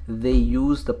subsidies. They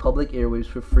use the public airwaves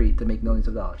for free to make millions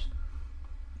of dollars.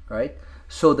 Right?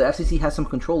 So the FCC has some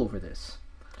control over this.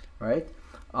 Right?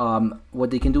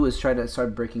 What they can do is try to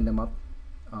start breaking them up.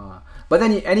 But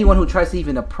then anyone who tries to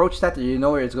even approach that,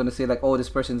 it's going to say like, oh, this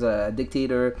person's a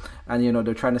dictator, and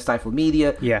they're trying to stifle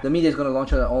media. Yeah. The media is going to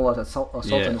launch an all-out assault on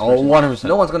this all person. 100%.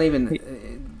 No one's going to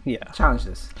even challenge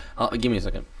this. Give me a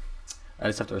second. I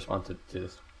just have to respond to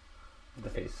this. The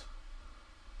face.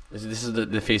 This is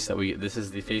the face that we. This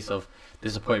is the face of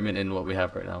disappointment in what we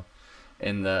have right now,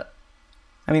 and I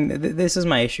mean, this is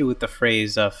my issue with the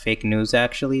phrase fake news,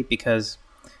 actually, because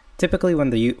typically when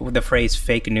the phrase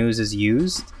fake news is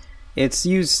used, it's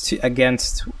used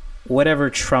against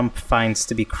whatever Trump finds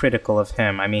to be critical of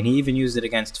him. I mean, he even used it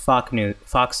against Fox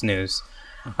News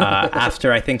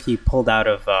after I think he pulled out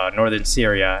of northern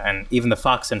Syria, and even the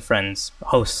Fox and Friends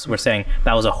hosts were saying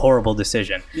that was a horrible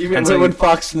decision. Even when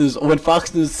Fox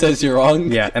News says you're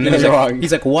wrong, and then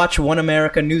he's like, watch One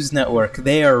America News Network,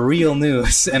 they are real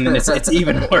news, and then it's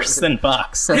even worse than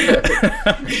Fox.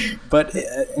 But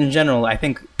in general, I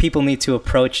think people need to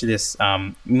approach this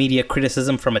media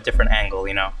criticism from a different angle.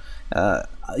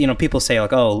 People say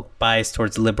like, oh, bias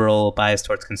towards liberal, bias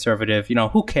towards conservative.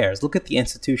 Who cares? Look at the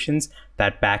institutions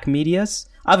that back medias.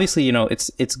 Obviously,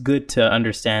 it's good to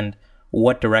understand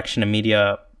what direction a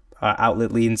media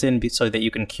outlet leans in so that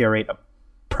you can curate a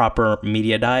proper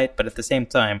media diet. But at the same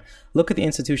time, look at the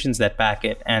institutions that back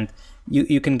it, and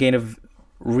you can gain a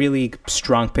really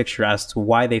strong picture as to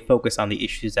why they focus on the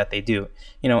issues that they do.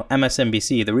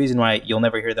 MSNBC, the reason why you'll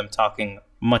never hear them talking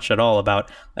much at all about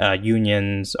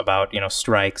unions, about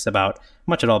strikes,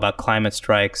 much at all about climate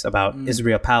strikes, about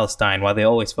Israel-Palestine, while they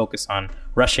always focus on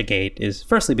Russiagate, is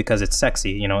firstly because it's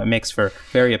sexy, it makes for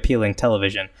very appealing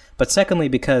television, but secondly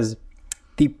because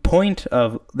the point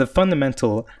of the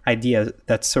fundamental idea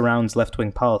that surrounds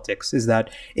left-wing politics is that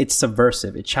it's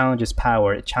subversive, it challenges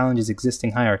power, it challenges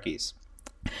existing hierarchies.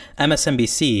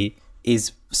 MSNBC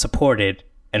is supported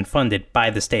and funded by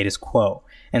the status quo,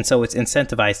 and so it's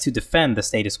incentivized to defend the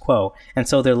status quo, and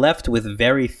so they're left with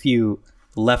very few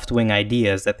left-wing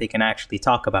ideas that they can actually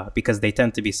talk about because they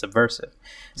tend to be subversive.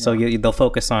 So they'll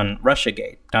focus on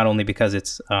Russiagate, not only because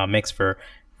it's makes for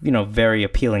very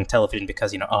appealing television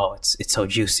because it's so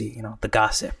juicy, the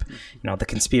gossip, the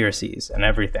conspiracies and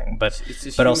everything, but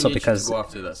also because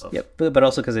but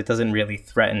also because it doesn't really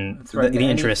threaten the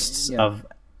interests of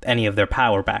any of their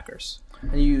power backers.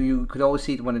 And you could always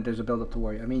see it when there's a build-up to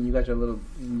war. I mean, you guys are a little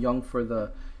young for the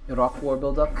Iraq War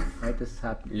build-up, right? This is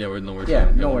happening. Yeah, we're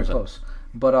nowhere. Nowhere close.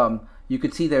 But you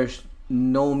could see there's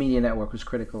no media network was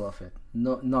critical of it.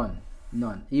 No, none.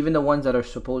 Even the ones that are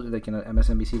supposed, like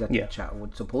MSNBC, that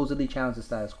would supposedly challenge the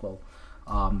status quo.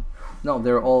 No,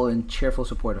 they're all in cheerful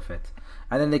support of it.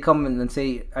 And then they come in and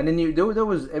say, and then there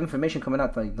was information coming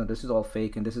out like, no, this is all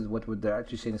fake, and this is what they're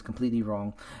actually saying is completely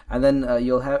wrong. And then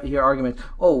you'll hear arguments,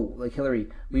 oh, like Hillary,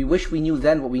 we wish we knew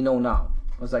then what we know now.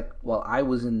 I was like, well, I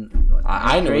was in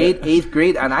eighth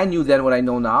grade, and I knew then what I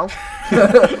know now.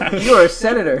 You're a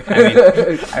senator.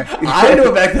 I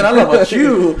knew back then. I don't know about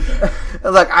you.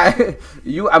 Like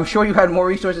I'm sure you had more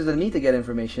resources than me to get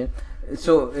information.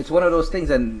 So it's one of those things,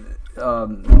 and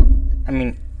I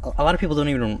mean, a lot of people don't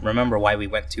even remember why we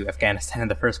went to Afghanistan in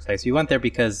the first place. We went there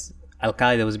because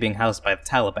Al-Qaeda was being housed by the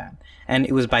Taliban. And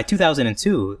it was by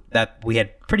 2002 that we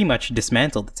had pretty much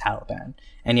dismantled the Taliban.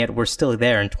 And yet we're still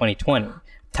there in 2020.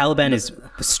 Taliban is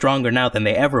stronger now than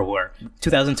they ever were.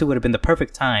 2002 would have been the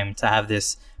perfect time to have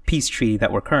this peace treaty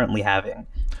that we're currently having.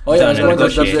 Oh yeah, done and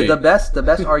negotiated. the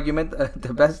best argument,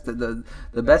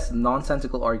 the best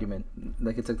nonsensical argument,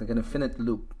 like it's like an infinite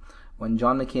loop. When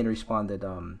John McCain responded,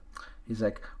 he's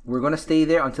like, "We're gonna stay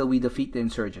there until we defeat the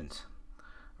insurgents."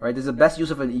 Right? This is the best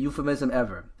use of a euphemism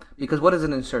ever. Because what is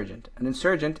an insurgent? An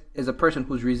insurgent is a person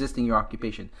who's resisting your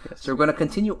occupation. Yes. So we're going to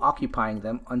continue occupying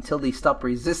them until they stop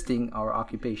resisting our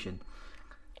occupation.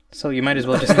 So you might as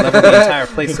well just level the entire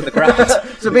place to the ground.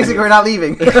 So basically, we're not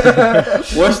leaving.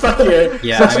 We're stuck here.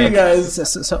 Yeah, I mean,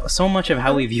 guys. so much of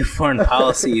how we view foreign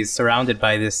policy is surrounded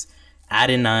by this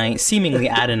seemingly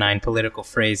adenine political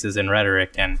phrases and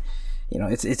rhetoric, and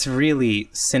it's really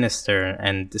sinister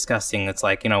and disgusting. It's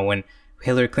like when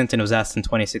Hillary Clinton was asked in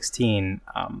 2016,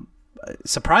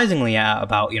 surprisingly,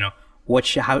 about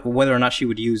whether or not she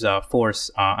would use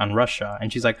force on Russia,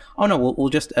 and she's like, "Oh no, we'll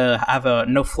just have a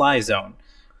no-fly zone."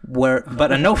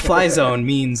 But a no-fly zone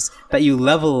means that you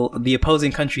level the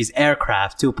opposing country's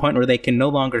aircraft to a point where they can no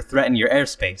longer threaten your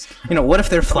airspace. What if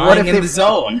they're flying in the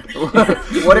zone?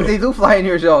 What if they do fly in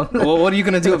your zone? Well, what are you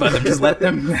going to do about them? Just let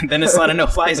them? Then it's not a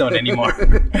no-fly zone anymore.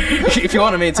 If you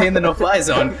want to maintain the no-fly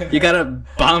zone, you got to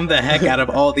bomb the heck out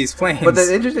of all these planes. But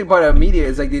the interesting part of media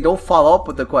is like they don't follow up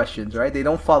with the questions, right? They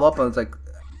don't follow up on it's like,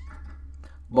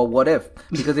 but what if?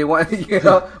 Because they want,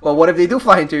 well, what if they do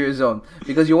fly into your zone?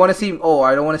 Because you want to seem,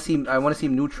 I want to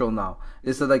seem neutral now.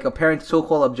 This is like apparent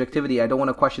so-called objectivity. I don't want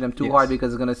to question them too hard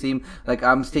because it's going to seem like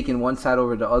I'm taking one side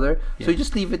over the other. Yeah. So you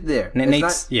just leave it there.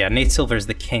 Nate Silver's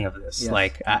the king of this. Yes.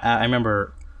 Like, I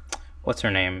remember, what's her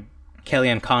name?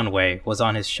 Kellyanne Conway was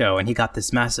on his show, and he got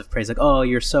this massive praise, like, "Oh,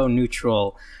 you're so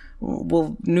neutral."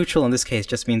 Well, neutral in this case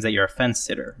just means that you're a fence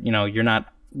sitter. You're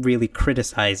not really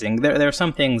criticizing. There are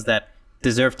some things that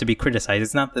deserve to be criticized.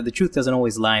 It's not that the truth doesn't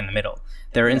always lie in the middle.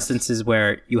 There are instances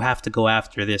where you have to go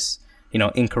after this,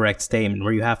 incorrect statement,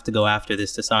 where you have to go after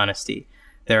this dishonesty.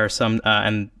 There are some,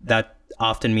 and that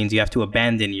often means you have to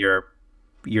abandon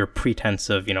your pretense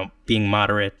of, being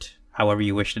moderate, however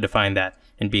you wish to define that,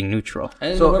 and being neutral.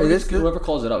 And so whoever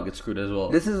calls it out gets screwed as well.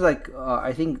 This is like,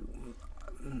 I think,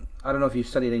 I don't know if you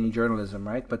studied any journalism,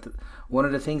 right? But one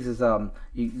of the things is,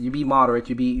 you be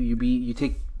moderate,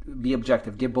 be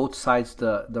objective, give both sides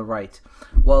the right.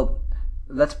 Well,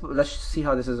 let's see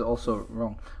how this is also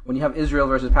wrong. When you have Israel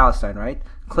versus Palestine, right?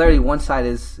 Clearly one side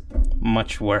is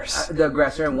much worse, the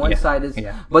aggressor, and one side is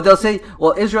but they'll say,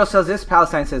 well, Israel says this,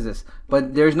 Palestine says this,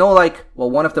 but there's no like, well,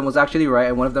 one of them was actually right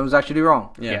and one of them was actually wrong.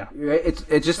 Right?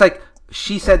 It's just like,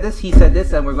 she said this, he said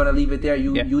this, and we're going to leave it there.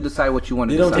 You decide what you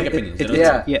want to decide. They don't take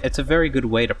opinions. It's a very good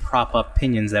way to prop up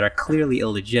opinions that are clearly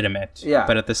illegitimate. Yeah.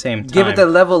 But at the same time, give it the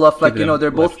level of like, they're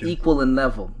both equal in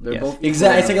level. They're both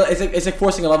exactly. It's like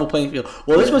forcing a level playing field.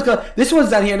 Well, this one's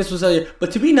down here, and this one's down here.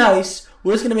 But to be nice,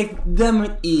 we're just going to make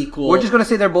them equal. We're just going to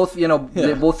say they're both,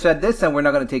 they both said this, and we're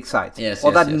not going to take sides.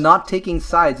 Not taking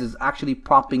sides is actually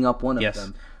propping up one of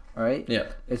them. Right? Yeah.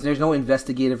 There's no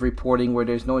investigative reporting, where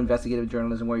there's no investigative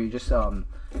journalism, where you just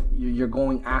you're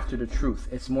going after the truth.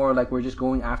 It's more like we're just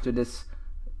going after this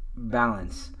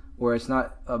balance, where it's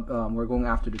not we're going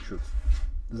after the truth.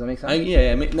 Does that make sense? I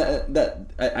mean,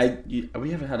 we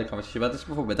haven't had a conversation about this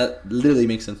before, but that literally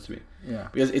makes sense to me. Yeah.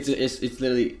 Because it's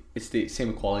literally the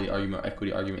same equality argument or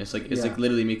equity argument. It's like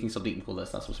literally making something equal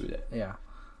that's not supposed to be there. Yeah.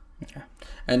 Okay.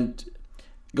 And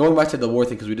going back to the war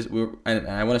thing, because and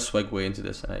I want to segue into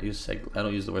this. And I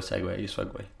don't use the word segue. I use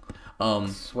swagway.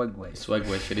 Swagway.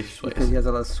 Sherif swag. Because he has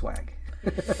a lot of swag.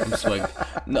 I'm swag.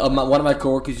 No, one of my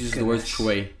coworkers uses the word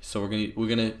shway, so we're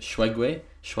gonna swagway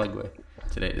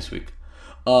this week.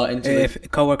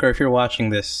 Coworker, if you're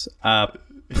watching this,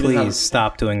 please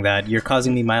stop doing that. You're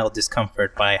causing me mild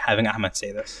discomfort by having Ahmed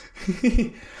say this.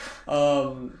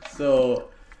 So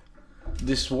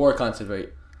this war concept,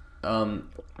 right?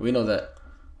 We know that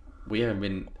we haven't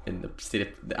been in the state of.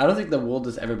 I don't think the world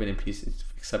has ever been in peace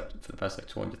except for the past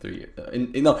 203 years.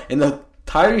 In the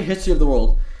entire history of the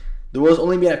world has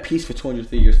only been at peace for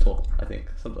 203 years total. I think.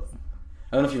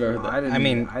 I don't know if you've ever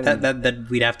heard that. That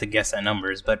we'd have to guess at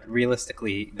numbers, but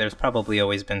realistically, there's probably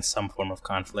always been some form of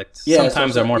conflict. Yeah,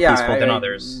 sometimes they're more peaceful than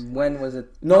others. When was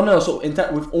it? No. So in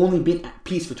fact, we've only been at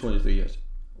peace for 203 years.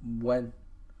 When?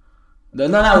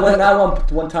 Not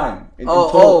one time. In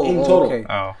total. Okay.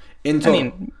 Oh. In total. I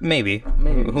mean, maybe.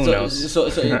 Who knows?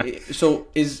 So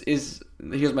is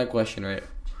here's my question, right?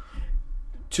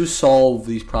 To solve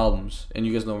these problems, and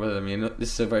you guys know what I mean.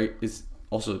 This is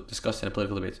also discussed in the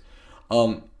political debates.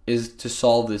 Is to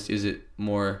solve this? Is it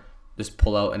more just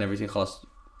pull out and everything costs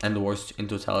end the wars in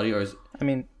totality, or is? I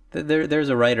mean, there's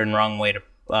a right and wrong way to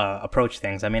approach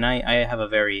things. I mean, I have a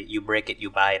very you break it,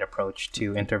 you buy it approach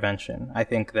to intervention. I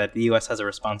think that the U.S. has a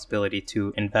responsibility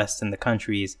to invest in the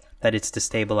countries that it's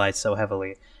destabilized so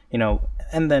heavily.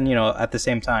 And then, at the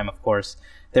same time, of course,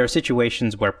 there are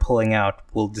situations where pulling out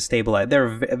will destabilize. There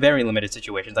are very limited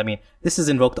situations. I mean, this is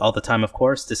invoked all the time, of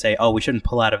course, to say, oh, we shouldn't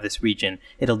pull out of this region.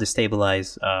 It'll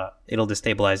destabilize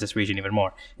this region even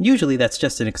more. Usually that's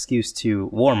just an excuse to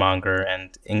warmonger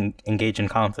and engage in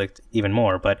conflict even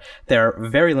more. But there are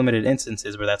very limited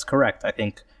instances where that's correct. I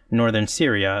think northern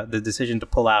Syria, the decision to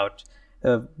pull out,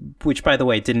 which, by the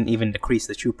way, didn't even decrease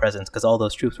the troop presence because all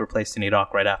those troops were placed in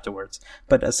Iraq right afterwards.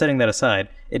 But setting that aside,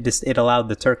 it allowed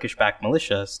the Turkish-backed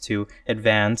militias to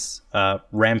advance,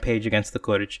 rampage against the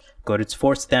Kurds,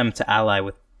 forced them to ally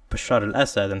with Bashar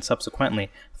al-Assad, and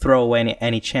subsequently throw away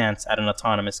any chance at an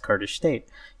autonomous Kurdish state.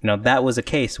 That was a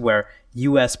case where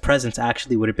U.S. presence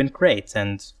actually would have been great.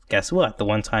 And guess what? The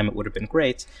one time it would have been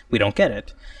great, we don't get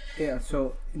it. Yeah,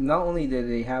 so not only did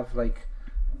they have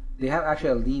they have actually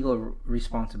a legal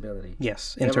responsibility.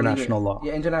 Yes, international law.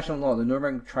 Yeah, international law. The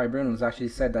Nuremberg tribunals actually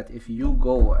said that if you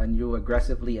go and you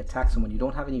aggressively attack someone, you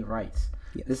don't have any rights.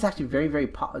 Yeah. This is actually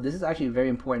this is actually very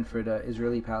important for the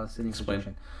Israeli-Palestinian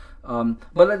situation.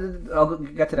 But I'll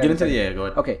get to that. Get into the go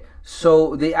ahead. Okay,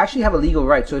 so they actually have a legal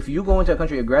right. So if you go into a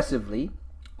country aggressively,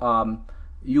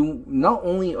 you not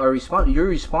only are you're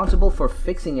responsible for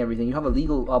fixing everything. You have a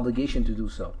legal obligation to do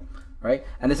so. Right,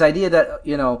 and this idea that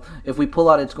if we pull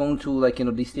out, it's going to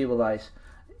destabilize.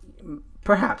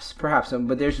 Perhaps,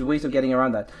 but there's ways of getting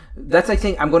around that. That's like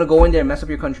saying I'm going to go in there and mess up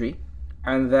your country,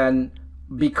 and then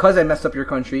because I messed up your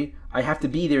country, I have to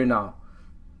be there now.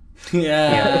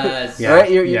 Yes. Yeah.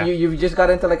 Right, you've just got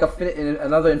into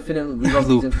another infinite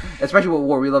loop. Especially with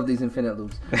war, we love these infinite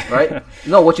loops. Right?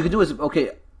 No, what you could do is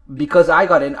because I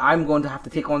got in, I'm going to have to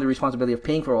take on the responsibility of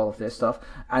paying for all of this stuff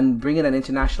and bring in an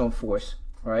international force.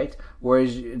 Right,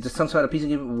 whereas there's some sort of piece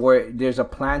of where there's a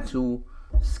plan to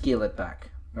scale it back.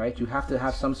 Right, you have to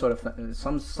have some sort of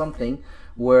something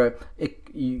where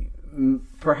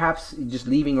perhaps just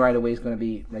leaving right away is going to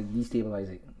be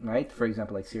destabilizing. Right, for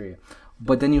example, like Syria,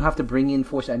 but then you have to bring in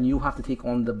force and you have to take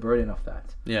on the burden of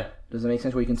that. Yeah, does it make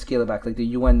sense? Where you can scale it back, like the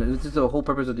UN. This is the whole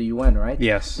purpose of the UN, right?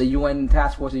 Yes, the UN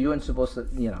task force. The UN is supposed to,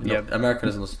 Yeah, America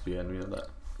doesn't listen to the UN. We know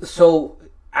that. So,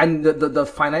 and the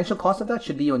financial cost of that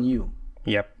should be on you.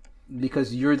 Yep.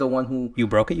 Because you're the one who you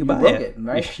broke it, you buy it,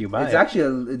 right? You buy it's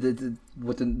actually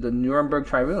what the Nuremberg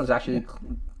tribunal is actually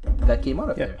that came out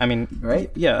of there. I mean,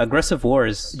 right? Yeah, aggressive war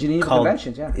is Geneva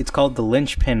Conventions. Yeah, it's called the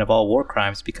linchpin of all war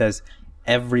crimes because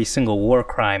every single war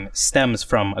crime stems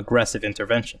from aggressive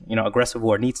intervention. Aggressive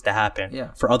war needs to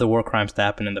happen for other war crimes to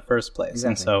happen in the first place. Exactly.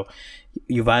 And so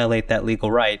you violate that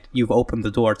legal right, you've opened the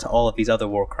door to all of these other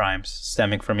war crimes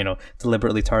stemming from,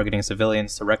 deliberately targeting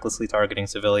civilians, to recklessly targeting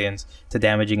civilians, to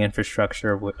damaging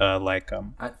infrastructure,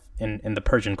 in the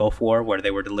Persian Gulf War, where they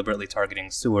were deliberately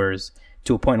targeting sewers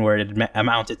to a point where it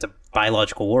amounted to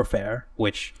biological warfare,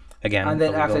 which, again... And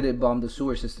then after they bombed the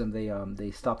sewer system,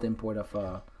 they stopped the import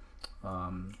of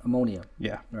ammonia.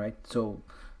 Yeah. Right? So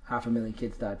 500,000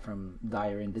 kids died from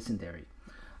diarrhea and dysentery.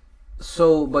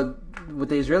 So, but with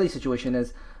the Israeli situation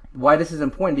is why this is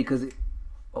important, because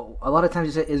a lot of times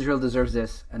you say Israel deserves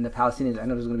this and the Palestinians, I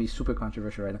know this is going to be super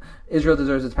controversial right now, Israel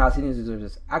deserves this, Palestinians deserve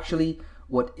this. Actually,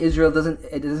 what Israel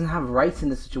doesn't have rights in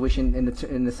the situation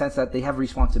in the sense that they have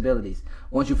responsibilities.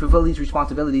 Once you fulfill these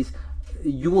responsibilities,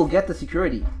 you will get the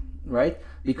security, right?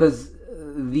 Because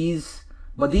these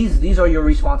are your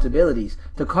responsibilities.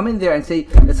 To come in there and say,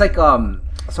 it's like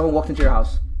someone walked into your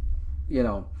house,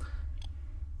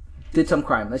 did some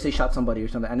crime, let's say shot somebody or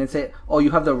something, and then say, "Oh,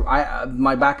 you have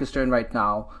my back is turned right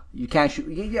now. You can't shoot."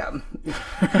 Yeah. You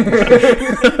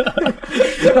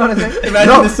know what I'm saying?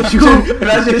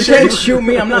 Imagine you can't shoot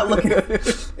me. I'm not looking.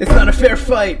 It's not a fair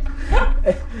fight.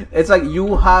 It's like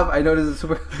you have. I know this is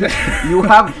super. You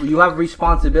have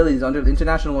responsibilities under the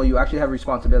international law. You actually have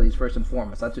responsibilities first and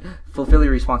foremost. That's fulfill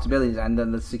your responsibilities, and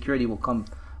then the security will come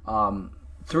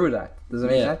through that. Does it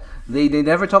make sense? They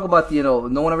never talk about no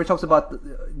one ever talks about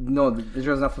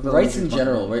Israel's not fulfilling rights in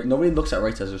general, right? Nobody looks at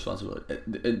rights as responsibility.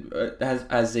 It has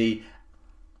as a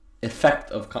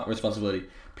effect of responsibility,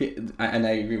 and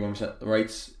I agree 100%.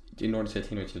 Rights, in order to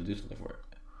attain rights, you have to do something for it.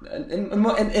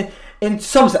 And in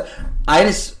some sense, I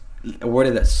just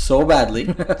worded that so badly.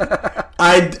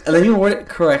 Let me word it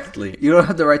correctly. You don't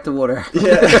have the right to water.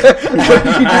 Yeah, I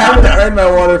have to earn my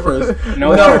water first.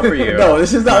 No, for you. No,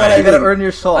 this is not what I mean. You gotta earn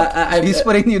your salt. He's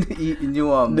putting you.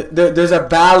 There's a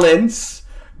balance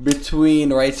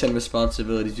between rights and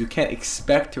responsibilities. You can't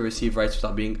expect to receive rights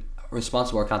without being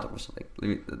responsible or accountable for something.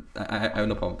 I have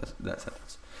no problem with that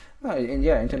sentence. No, and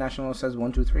international law says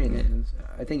 1, 2, 3, and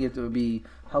I think it would be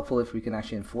helpful if we can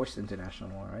actually enforce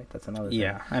international law, right? That's another thing.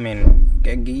 Yeah, I mean,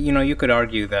 you could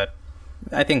argue that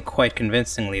I think quite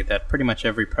convincingly, that pretty much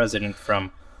every president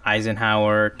from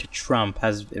Eisenhower to Trump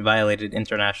has violated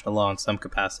international law in some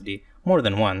capacity more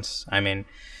than once. I mean,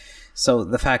 so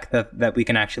the fact that we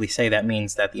can actually say that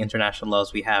means that the international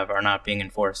laws we have are not being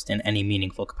enforced in any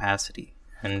meaningful capacity,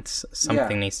 and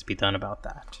something needs to be done about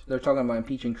that. They're talking about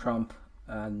impeaching Trump,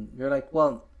 and you're like,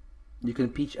 well, you can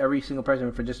impeach every single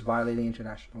president for just violating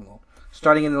international law,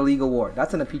 starting an illegal war.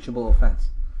 That's an impeachable offense.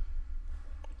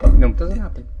 But it doesn't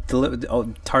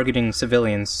happen. Targeting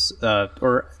civilians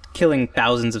or killing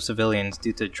thousands of civilians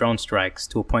due to drone strikes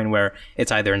to a point where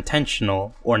it's either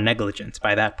intentional or negligent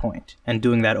by that point, and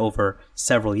doing that over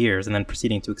several years, and then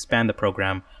proceeding to expand the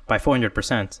program by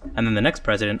 400%, and then the next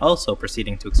president also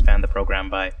proceeding to expand the program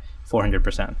by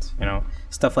 400%. You know,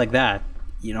 stuff like that.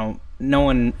 You know, no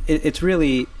one. It's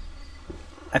really,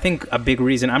 I think, a big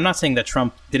reason. I'm not saying that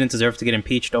Trump didn't deserve to get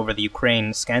impeached over the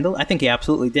Ukraine scandal. I think he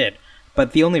absolutely did.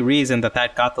 But the only reason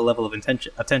that got the level of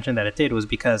attention that it did was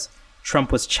because Trump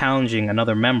was challenging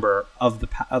another member of the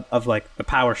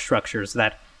power structures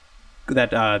that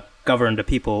governed the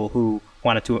people who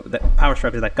wanted to, the power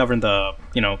structures that governed the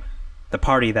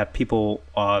party that people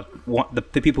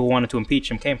the people who wanted to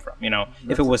impeach him came from. You know,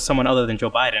 if it was someone other than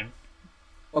Joe Biden.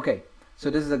 Okay, so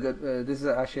this is a good. This is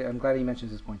actually, I'm glad he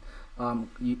mentions this point.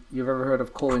 You've ever heard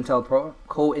of COINTELPRO?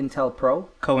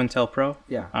 COINTELPRO?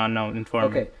 Yeah. No,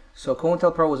 inform me. Okay, so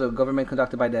COINTELPRO was a government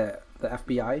conducted by the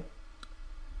FBI.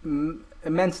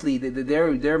 Immensely,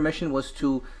 their mission was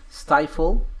to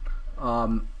stifle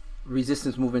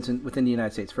resistance movements within the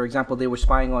United States. For example, they were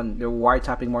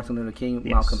wiretapping Martin Luther King,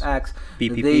 yes. Malcolm X.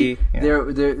 BPP.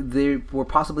 They were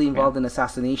possibly involved in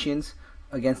assassinations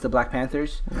against the Black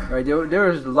Panthers. Right, there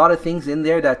was a lot of things in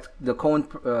there that the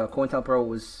COINTELPRO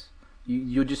was.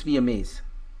 You'd just be amazed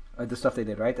at the stuff they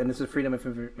did, right? And this is a Freedom of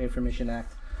Information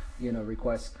Act,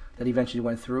 request that eventually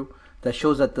went through. That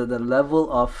shows that the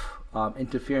level of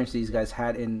interference these guys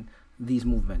had in these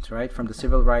movements, right? From the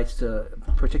civil rights to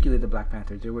particularly the Black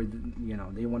Panthers, they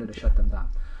wanted to shut them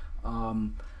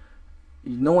down.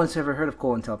 No one's ever heard of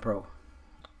COINTELPRO.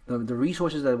 The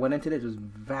resources that went into this was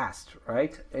vast,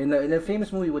 right? In a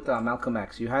famous movie with Malcolm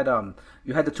X, you had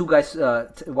the two guys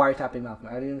wiretapping Malcolm.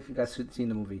 I don't know if you guys seen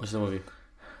the movie. What's the movie?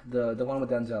 The one with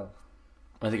Denzel.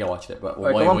 I think I watched it, but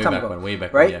way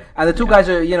back, when, right? yeah. And the two guys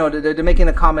are, they're making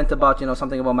a comment about,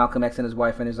 something about Malcolm X and his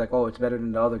wife, and he's like, oh, it's better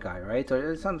than the other guy, right?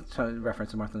 Or some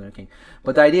reference to Martin Luther King.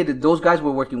 But the idea that those guys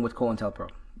were working with COINTELPRO.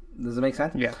 Does it make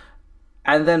sense? Yeah.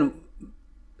 And then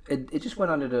it just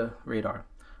went under the radar.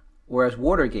 Whereas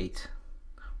Watergate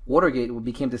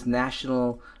became this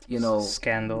national,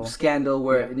 scandal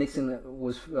where Nixon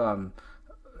was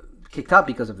kicked out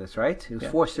because of this, right? He was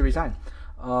forced to resign.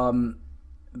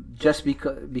 Just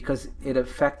because it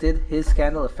affected his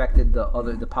scandal, affected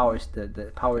the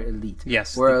power elite.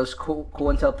 Yes. Whereas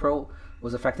COINTELPRO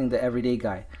was affecting the everyday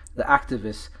guy, the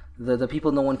activists, the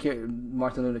people no one cared,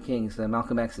 Martin Luther King's, the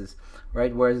Malcolm X's,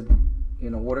 right? Whereas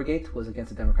Watergate was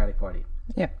against the Democratic Party.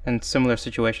 Yeah, and similar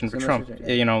situation for Trump.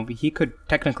 He could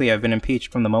technically have been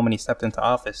impeached from the moment he stepped into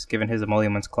office, given his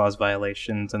emoluments clause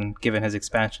violations and given his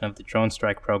expansion of the drone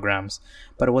strike programs.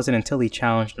 But it wasn't until he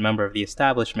challenged a member of the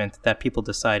establishment that people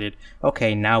decided,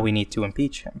 okay, now we need to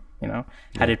impeach him.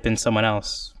 Had it been someone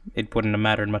else, it wouldn't have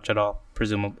mattered much at all.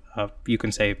 Presumably, you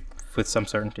can say with some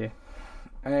certainty.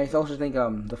 And I also think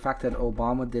the fact that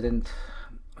Obama didn't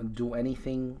do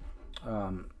anything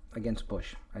against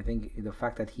Bush. I think the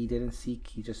fact that he didn't seek,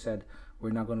 he just said, we're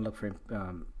not going to look for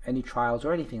any trials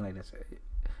or anything like this.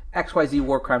 XYZ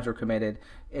war crimes were committed.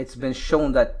 It's been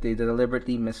shown that they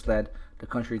deliberately misled the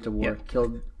country to war,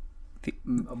 killed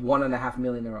 1.5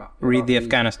 million Iraqis. Read the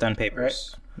Afghanistan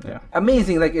papers. Right? Yeah.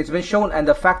 Amazing. Like, it's been shown, and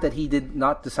the fact that he did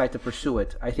not decide to pursue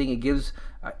it, I think it gives,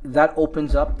 that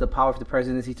opens up the power of the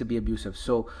presidency to be abusive.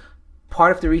 So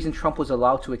part of the reason Trump was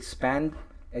allowed to expand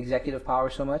executive power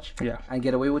so much and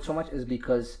get away with so much is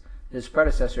because his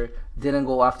predecessor didn't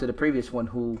go after the previous one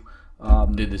who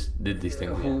did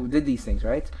these things,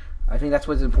 right? I think that's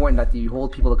what's important, that you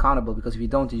hold people accountable, because if you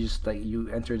don't, you just you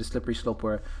enter the slippery slope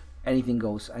where anything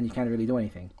goes and you can't really do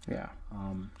anything. Yeah.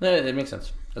 It makes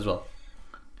sense as well.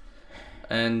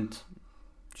 And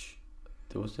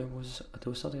there was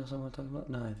something else I want to talk about.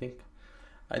 No,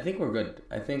 I think we're good.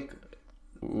 I think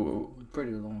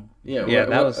pretty long. Yeah,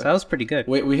 that was pretty good.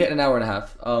 We hit an hour and a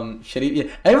half.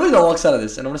 Sherif, everybody that walks out of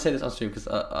this, and I want to say this on stream because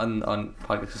on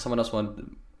podcast, because someone else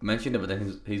mentioned it, but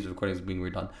then his recording is being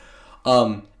redone.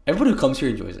 Everybody who comes here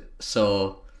enjoys it.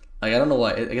 So I don't know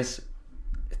why. I guess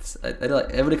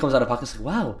everybody comes out of podcast like,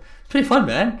 wow, it's pretty fun,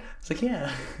 man. It's like,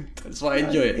 yeah, that's why I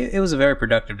enjoy it. It was a very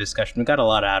productive discussion. We got a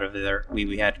lot out of there.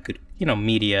 We had good,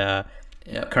 media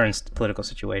current political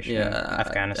situation in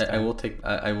Afghanistan.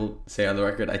 I will say on the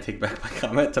record, I take back my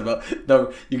comment about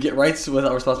you get rights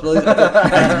without responsibilities.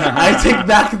 I take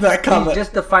back that comment.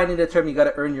 Just defining the term, you got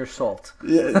to earn your salt.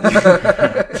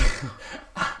 Yeah.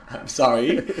 I'm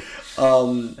sorry.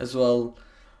 As well,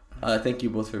 thank you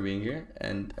both for being here,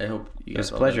 and I hope you guys.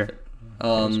 It was a pleasure. It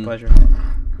was a pleasure.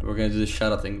 We're gonna do the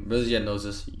shout out thing. Zeyad knows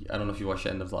this. I don't know if you watched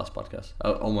the end of the last podcast.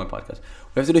 On my podcast,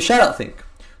 we have to do a shout out thing.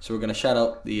 So we're gonna shout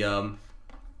out the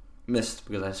mist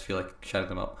because I just feel like shouting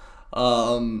them out.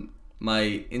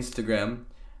 My Instagram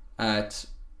at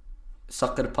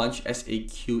SuckerPunch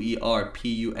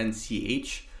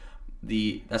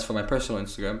SAQERPUNCH. That's for my personal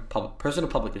Instagram, personal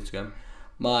public Instagram.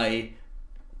 My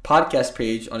podcast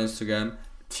page on Instagram,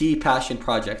 T Passion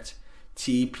Project,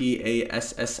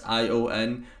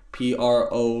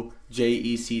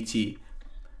 TPASSIONPROJECT.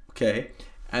 Okay,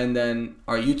 and then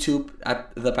our YouTube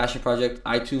at The Passion Project,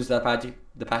 iTunes The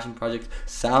Passion Project,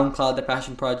 SoundCloud The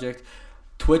Passion Project,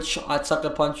 Twitch at Sucker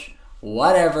Punch,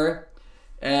 whatever.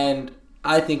 And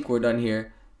I think we're done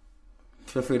here.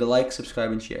 Feel free to like,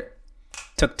 subscribe, and share.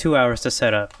 Took 2 hours to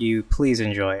set up. You please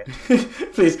enjoy it.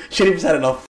 Please, Sherif has had enough.